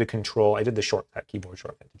 So I did the shortcut, keyboard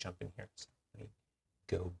shortcut to jump in here. So let me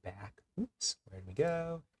go back. Oops, where did we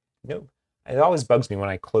go? Nope. It always bugs me when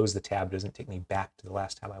I close the tab. It doesn't take me back to the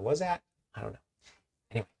last tab I was at. I don't know.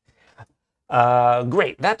 Anyway,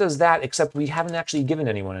 great. That does that, except we haven't actually given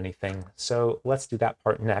anyone anything. So let's do that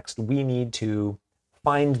part next. We need to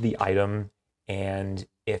find the item, and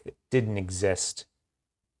if it didn't exist,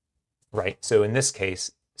 right? So in this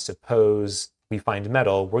case, suppose we find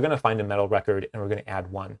metal, we're going to find a metal record and we're going to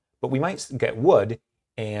add 1. But we might get wood,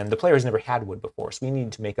 and the player's never had wood before. So we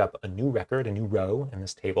need to make up a new record, a new row in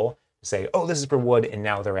this table to say, oh, this is for wood, and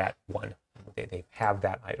now they're at 1. They have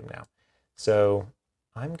that item now. So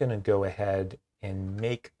I'm going to go ahead and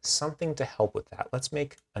make something to help with that. Let's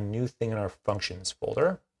make a new thing in our functions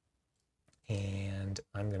folder. And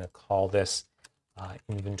I'm going to call this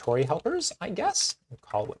inventory helpers, I guess.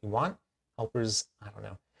 Call it what you want. Helpers, I don't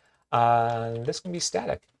know. This can be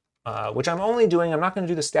static, which I'm only doing. I'm not going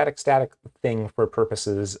to do the static thing for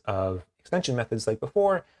purposes of extension methods like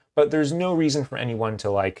before, but there's no reason for anyone to,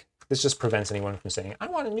 like, this just prevents anyone from saying, I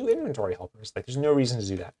want a new inventory helpers. Like, there's no reason to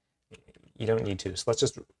do that. You don't need to. So let's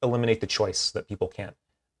just eliminate the choice so that people can't.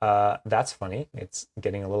 That's funny. It's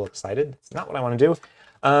getting a little excited. It's not what I want to do.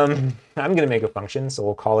 I'm going to make a function, so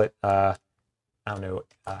we'll call it, I don't know,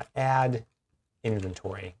 add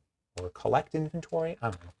inventory or collect inventory.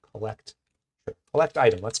 I don't know, collect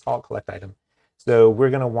item. Let's call it collect item. So we're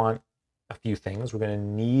going to want a few things. We're going to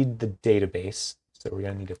need the database. So we're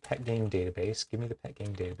going to need a pet game database. Give me the pet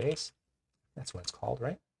game database. That's what it's called,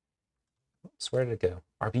 right? Oops, where did it go?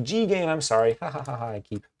 RpgGame, I'm sorry. Ha ha ha ha, I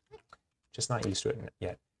keep just not used to it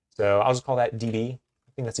yet. So I'll just call that DB.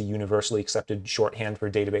 I think that's a universally accepted shorthand for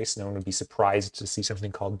database. No one would be surprised to see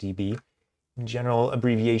something called DB. In general,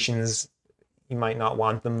 abbreviations, you might not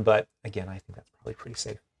want them, but again, I think that's probably pretty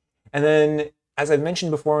safe. And then, as I've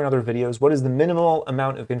mentioned before in other videos, what is the minimal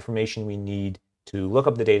amount of information we need to look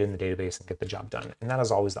up the data in the database and get the job done? And that is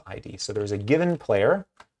always the ID. So there's a given player.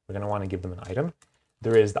 We're going to want to give them an item.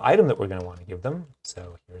 There is the item that we're going to want to give them.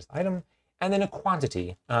 So here's the item. And then a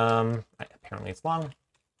quantity. Apparently it's long.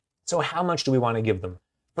 So how much do we want to give them?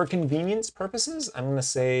 For convenience purposes, I'm going to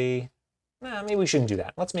say, nah, maybe we shouldn't do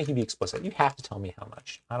that. Let's make you be explicit. You have to tell me how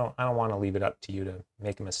much. I don't want to leave it up to you to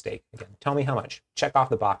make a mistake. Again, tell me how much. Check off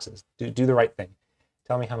the boxes. Do the right thing.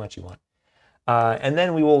 Tell me how much you want. And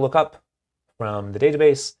then we will look up from the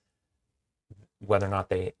database whether or not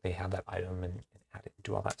they have that item and add it,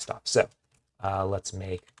 do all that stuff. So let's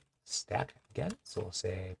make stack again. So we'll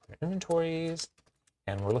say inventories,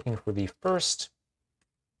 and we're looking for the first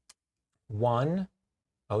one.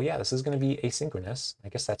 Oh yeah, this is going to be asynchronous. I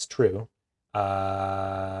guess that's true.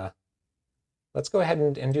 Let's go ahead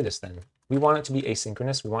and do this then. We want it to be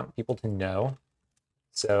asynchronous. We want people to know.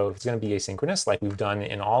 So if it's going to be asynchronous, like we've done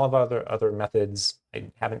in all of other methods, I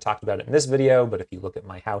haven't talked about it in this video, but if you look at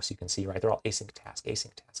my house, you can see, right, they're all async task,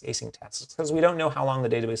 async task, async task, because we don't know how long the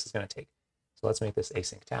database is going to take. So let's make this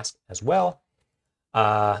async task as well.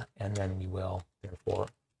 And then we will therefore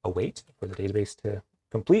await for the database to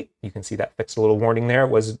complete. You can see that fixed a little warning there.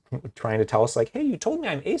 It was trying to tell us, like, hey, you told me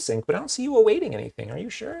I'm async, but I don't see you awaiting anything. Are you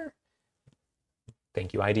sure?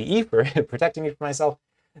 Thank you, IDE, for protecting me from myself.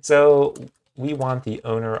 So we want the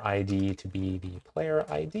owner ID to be the player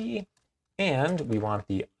ID, and we want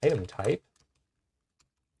the item type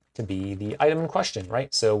to be the item in question,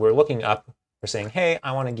 right? So we're looking up, we're saying, hey,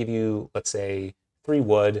 I want to give you, let's say, 3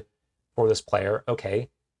 wood for this player. Okay,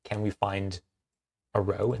 can we find a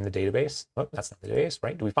row in the database? Oh, that's not the database,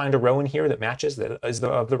 right? Do we find a row in here that matches, that is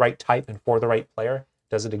of the right type and for the right player?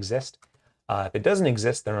 Does it exist? If it doesn't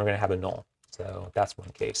exist, then we're going to have a null. So that's one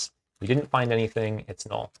case. We didn't find anything, it's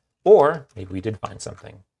null. Or maybe we did find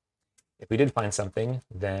something. If we did find something,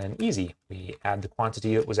 then easy. We add the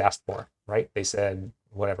quantity that was asked for, right? They said,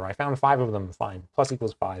 whatever, I found 5 of them, fine. Plus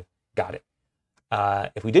equals 5, got it.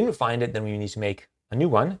 If we didn't find it, then we need to make a new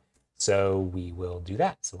one. So we will do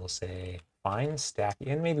that. So we'll say find stack,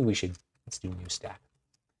 and maybe we should, let's do new stack.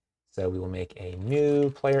 So we will make a new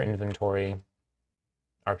player inventory,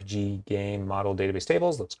 RPG game model database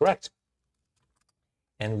tables, looks correct.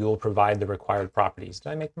 And we will provide the required properties. Did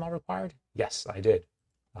I make them all required? Yes, I did.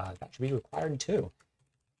 That should be required too.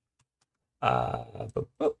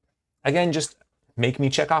 Again, just make me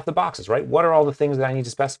check off the boxes, right? What are all the things that I need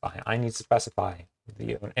to specify? I need to specify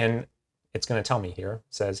and it's going to tell me here. It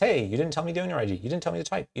says, hey, you didn't tell me the owner ID. You didn't tell me the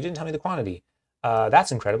type. You didn't tell me the quantity.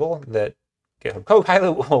 That's incredible that GitHub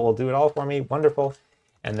Copilot will do it all for me. Wonderful.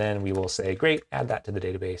 And then we will say, great, add that to the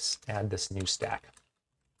database, add this new stack.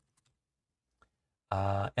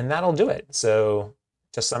 And that'll do it. So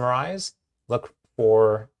to summarize, look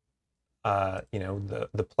for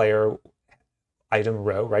the player item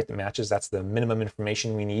row, right, that matches. That's the minimum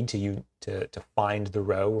information we need to find the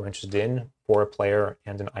row we're interested in for a player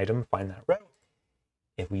and an item. Find that row.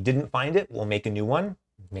 If we didn't find it, we'll make a new one.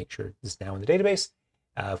 Make sure it's now in the database.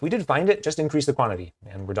 If we did find it, just increase the quantity,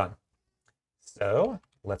 and we're done. So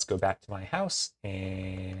let's go back to my house,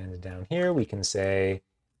 and down here we can say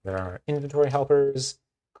there are inventory helpers,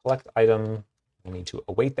 collect item. We need to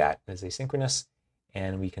await that as asynchronous.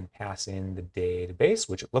 And we can pass in the database,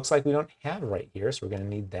 which it looks like we don't have right here, so we're going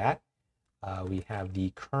to need that. We have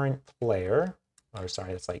the current player, or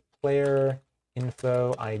sorry, that's like player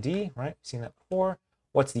info ID, right? We've seen that before.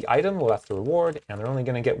 What's the item? Well, that's the reward, and they're only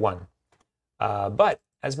going to get one. But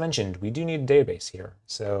as mentioned, we do need a database here,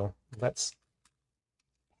 so let's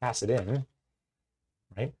pass it in,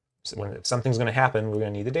 right? So if something's going to happen, we're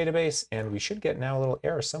going to need the database, and we should get now a little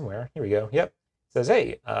error somewhere. Here we go. Yep. It says,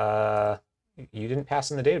 hey, you didn't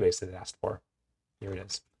pass in the database that it asked for. Here it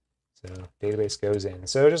is. So database goes in.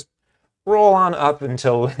 So just roll on up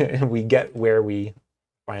until we get where we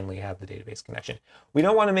finally have the database connection. We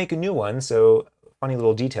don't want to make a new one, so funny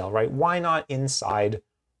little detail, right? Why not inside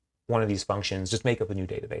one of these functions just make up a new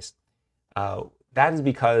database? That is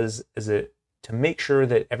because to make sure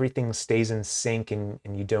that everything stays in sync and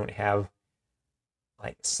you don't have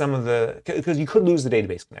like some of the, because you could lose the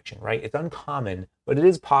database connection, right? It's uncommon, but it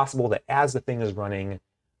is possible that as the thing is running,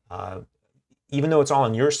 even though it's all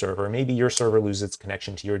on your server, maybe your server loses its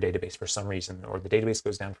connection to your database for some reason, or the database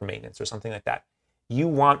goes down for maintenance or something like that. You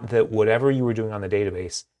want that whatever you were doing on the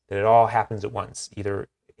database, that it all happens at once,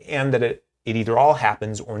 and that it either all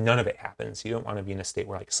happens or none of it happens. You don't want to be in a state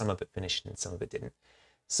where like some of it finished and some of it didn't.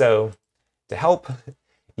 So to help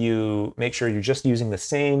you make sure you're just using the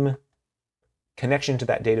same connection to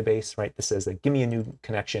that database, right? This says like, give me a new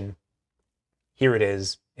connection. Here it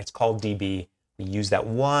is. It's called DB. We use that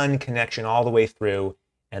one connection all the way through,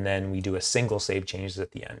 and then we do a single save changes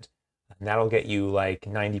at the end. And that'll get you like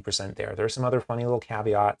 90% there. There are some other funny little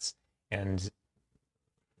caveats, and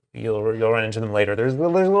you'll run into them later. There's a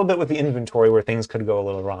little bit with the inventory where things could go a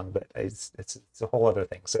little wrong, but it's a whole other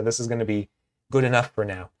thing. So this is going to be good enough for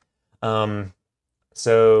now.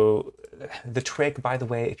 So the trick, by the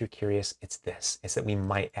way, if you're curious, it's that we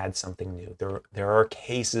might add something new. There are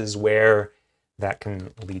cases where that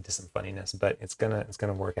can lead to some funniness, but it's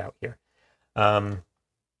gonna work out here.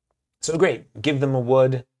 So great, give them a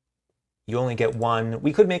wood. You only get one.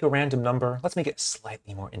 We could make a random number. Let's make it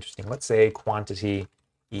slightly more interesting. Let's say quantity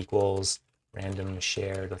equals random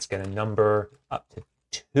shared. Let's get a number up to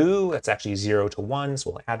 2. That's actually 0 to 1,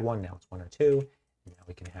 so we'll add 1. Now it's 1 or 2. And now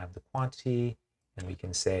we can have the quantity, and we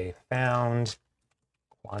can say found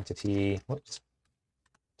quantity,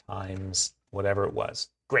 times whatever it was.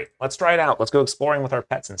 Great, let's try it out. Let's go exploring with our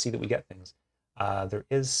pets and see that we get things. There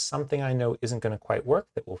is something I know isn't going to quite work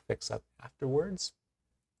that we'll fix up afterwards.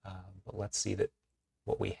 But let's see that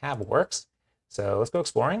what we have works. So let's go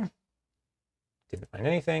exploring. Didn't find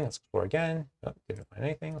anything. Let's explore again. Oh, didn't find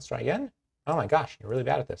anything. Let's try again. Oh my gosh, you're really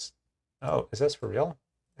bad at this. Oh, is this for real?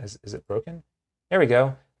 Is it broken? There we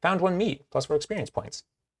go. Found 1 meat, plus 4 experience points.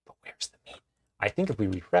 But where's the meat? I think if we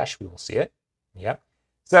refresh, we will see it. Yep.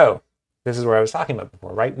 So this is where I was talking about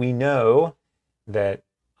before, right? We know that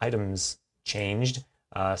items changed,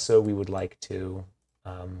 so we would like to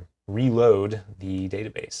reload the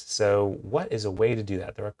database. So what is a way to do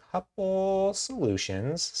that? There are a couple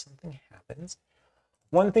solutions. Something happens.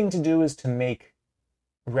 One thing to do is to make,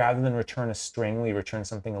 rather than return a string, we return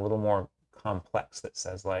something a little more complex that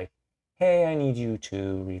says like, hey, I need you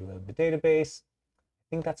to reload the database. I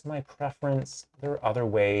think that's my preference. There are other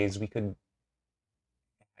ways we could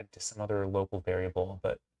add to some other local variable,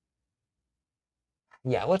 but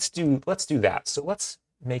yeah, let's do that. So let's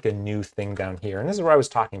make a new thing down here. And this is what I was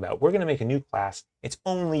talking about. We're going to make a new class. It's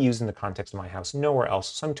only used in the context of my house, nowhere else.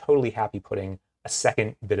 So I'm totally happy putting a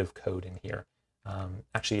second bit of code in here.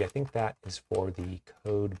 Actually, I think that is for the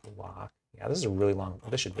code block. Yeah, this is a really long,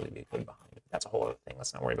 this should really be way behind. That's a whole other thing.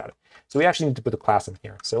 Let's not worry about it. So we actually need to put the class in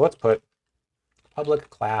here. So let's put public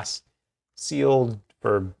class sealed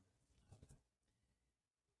for,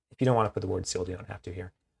 if you don't want to put the word sealed, you don't have to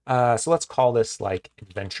here. So let's call this like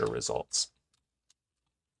adventure results.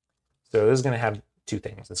 So this is going to have two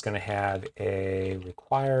things. It's going to have a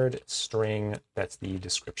required string that's the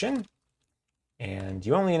description, and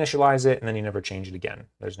you only initialize it and then you never change it again.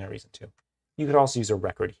 There's no reason to. You could also use a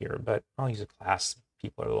record here, but I'll use a class.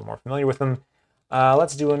 People are a little more familiar with them.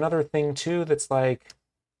 Let's do another thing too that's like,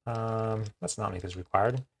 let's not make this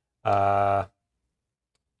required. I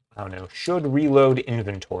don't know, should reload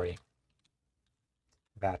inventory.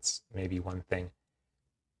 That's maybe one thing.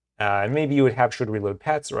 Maybe you would have should reload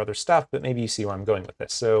pets or other stuff, but maybe you see where I'm going with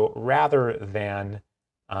this. So rather than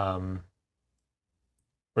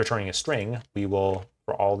returning a string, we will,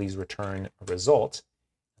 for all these, return a result,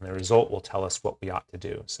 and the result will tell us what we ought to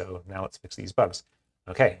do. So now let's fix these bugs.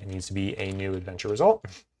 Okay, it needs to be a new adventure result,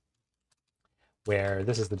 where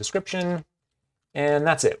this is the description, and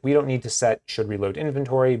that's it. We don't need to set should reload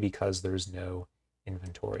inventory because there's no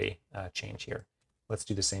inventory change here. Let's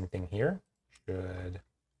do the same thing here. Should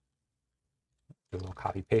do a little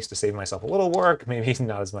copy paste to save myself a little work, maybe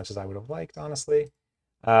not as much as I would have liked, honestly.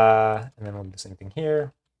 And then we'll do the same thing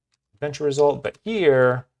here, adventure result, but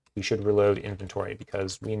here we should reload inventory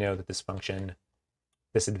because we know that this function,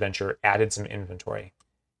 this adventure, added some inventory.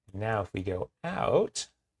 Now if we go out,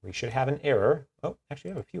 we should have an error. Oh,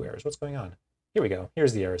 actually we have a few errors. What's going on? Here we go.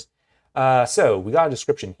 Here's the errors. So we got a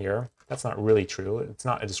description here. That's not really true. It's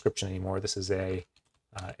not a description anymore. This is a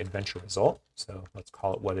adventure result. So let's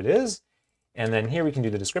call it what it is. And then here we can do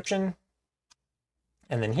the description.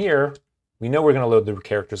 And then here, we know we're going to load the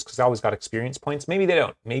characters because they always got experience points. Maybe they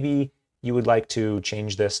don't. Maybe you would like to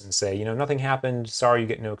change this and say, you know, nothing happened. Sorry, you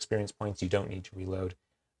get no experience points. You don't need to reload.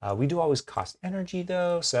 We do always cost energy,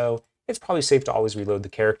 though. So it's probably safe to always reload the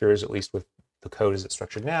characters, at least with the code as it's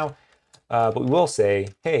structured now. But we will say,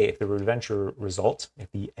 hey, if the adventure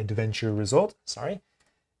result, sorry,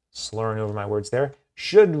 slurring over my words there,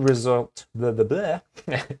 should result,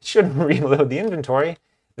 should reload the inventory,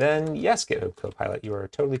 then yes, GitHub Copilot, you are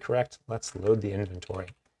totally correct. Let's load the inventory.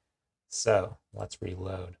 So let's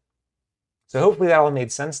reload. So hopefully that all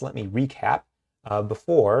made sense. Let me recap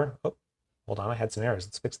before, oh, hold on, I had some errors.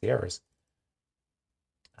 Let's fix the errors.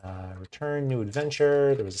 Return new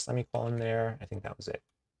adventure. There was a semicolon there. I think that was it.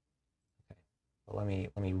 Okay. Well, let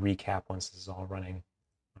me recap once this is all running.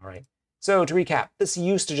 All right. So to recap, this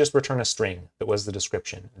used to just return a string that was the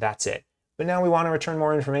description. That's it. But now we want to return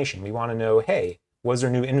more information. We want to know, hey, was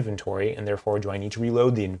there new inventory? And therefore, do I need to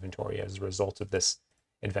reload the inventory as a result of this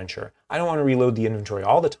adventure? I don't want to reload the inventory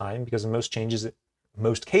all the time because in most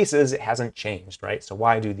cases, it hasn't changed, right? So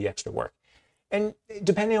why do the extra work? And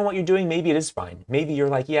depending on what you're doing, maybe it is fine. Maybe you're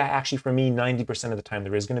like, yeah, actually for me, 90% of the time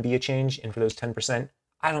there is going to be a change. And for those 10%,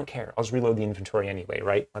 I don't care. I'll just reload the inventory anyway,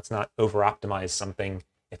 right? Let's not over-optimize something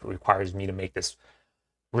if it requires me to make this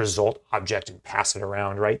result object and pass it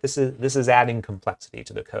around, right? This is adding complexity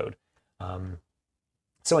to the code.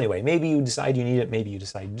 So anyway, maybe you decide you need it, maybe you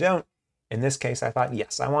decide you don't. In this case, I thought,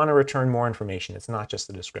 yes, I want to return more information. It's not just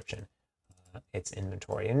the description. It's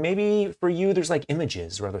inventory. And maybe for you, there's like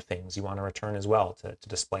images or other things you want to return as well to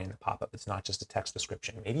display in the pop-up. It's not just a text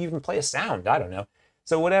description. Maybe you even play a sound, I don't know.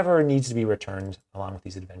 So whatever needs to be returned along with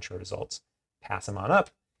these adventure results, pass them on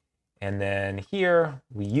up. And then here,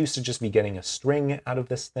 we used to just be getting a string out of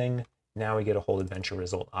this thing. Now we get a whole adventure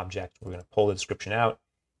result object. We're going to pull the description out,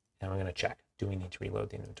 and we're going to check, do we need to reload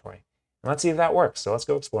the inventory? And let's see if that works. So let's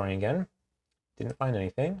go exploring again. Didn't find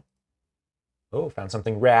anything. Oh, found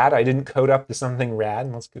something rad. I didn't code up to something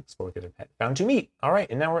rad. Let's go explore the other pet. Found 2 meat. All right,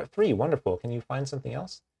 and now we're at 3. Wonderful. Can you find something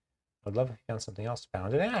else? I'd love if you found something else.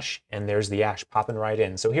 Found an ash. And there's the ash popping right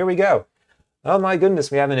in. So here we go. Oh my goodness,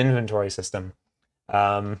 we have an inventory system.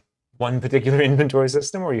 One particular inventory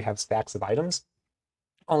system where you have stacks of items.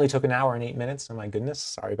 Only took an hour and 8 minutes. Oh my goodness.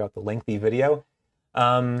 Sorry about the lengthy video.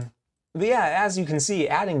 But yeah, as you can see,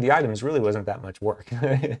 adding the items really wasn't that much work.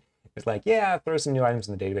 It's like, yeah, throw some new items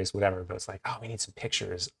in the database, whatever. But it's like, oh, we need some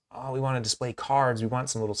pictures. Oh, we want to display cards. We want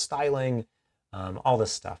some little styling. All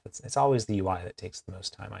this stuff. It's always the UI that takes the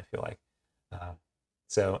most time, I feel like.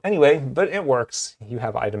 So anyway, but it works. You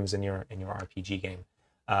have items in your RPG game.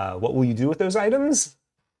 What will you do with those items?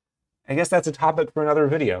 I guess that's a topic for another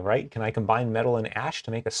video, right? Can I combine metal and ash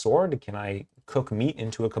to make a sword? Can I cook meat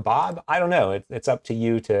into a kebab? I don't know. It's up to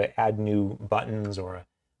you to add new buttons or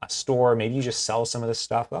a store. Maybe you just sell some of this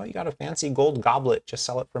stuff. Well, you got a fancy gold goblet. Just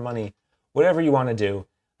sell it for money. Whatever you want to do,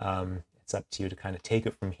 it's up to you to kind of take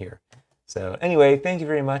it from here. So anyway, thank you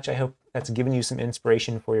very much. I hope that's given you some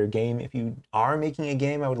inspiration for your game. If you are making a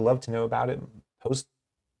game, I would love to know about it. Post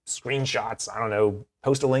screenshots, I don't know,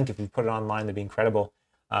 post a link if you put it online, that'd be incredible.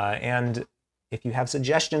 And if you have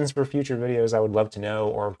suggestions for future videos, I would love to know,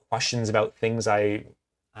 or questions about things I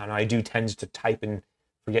don't know, I do tend to type and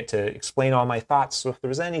forget to explain all my thoughts. So if there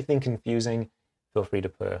was anything confusing, feel free to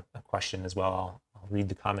put a question as well. I'll read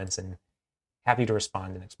the comments and happy to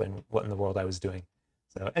respond and explain what in the world I was doing.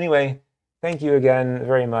 So anyway, thank you again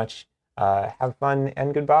very much. Have fun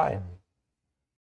and goodbye.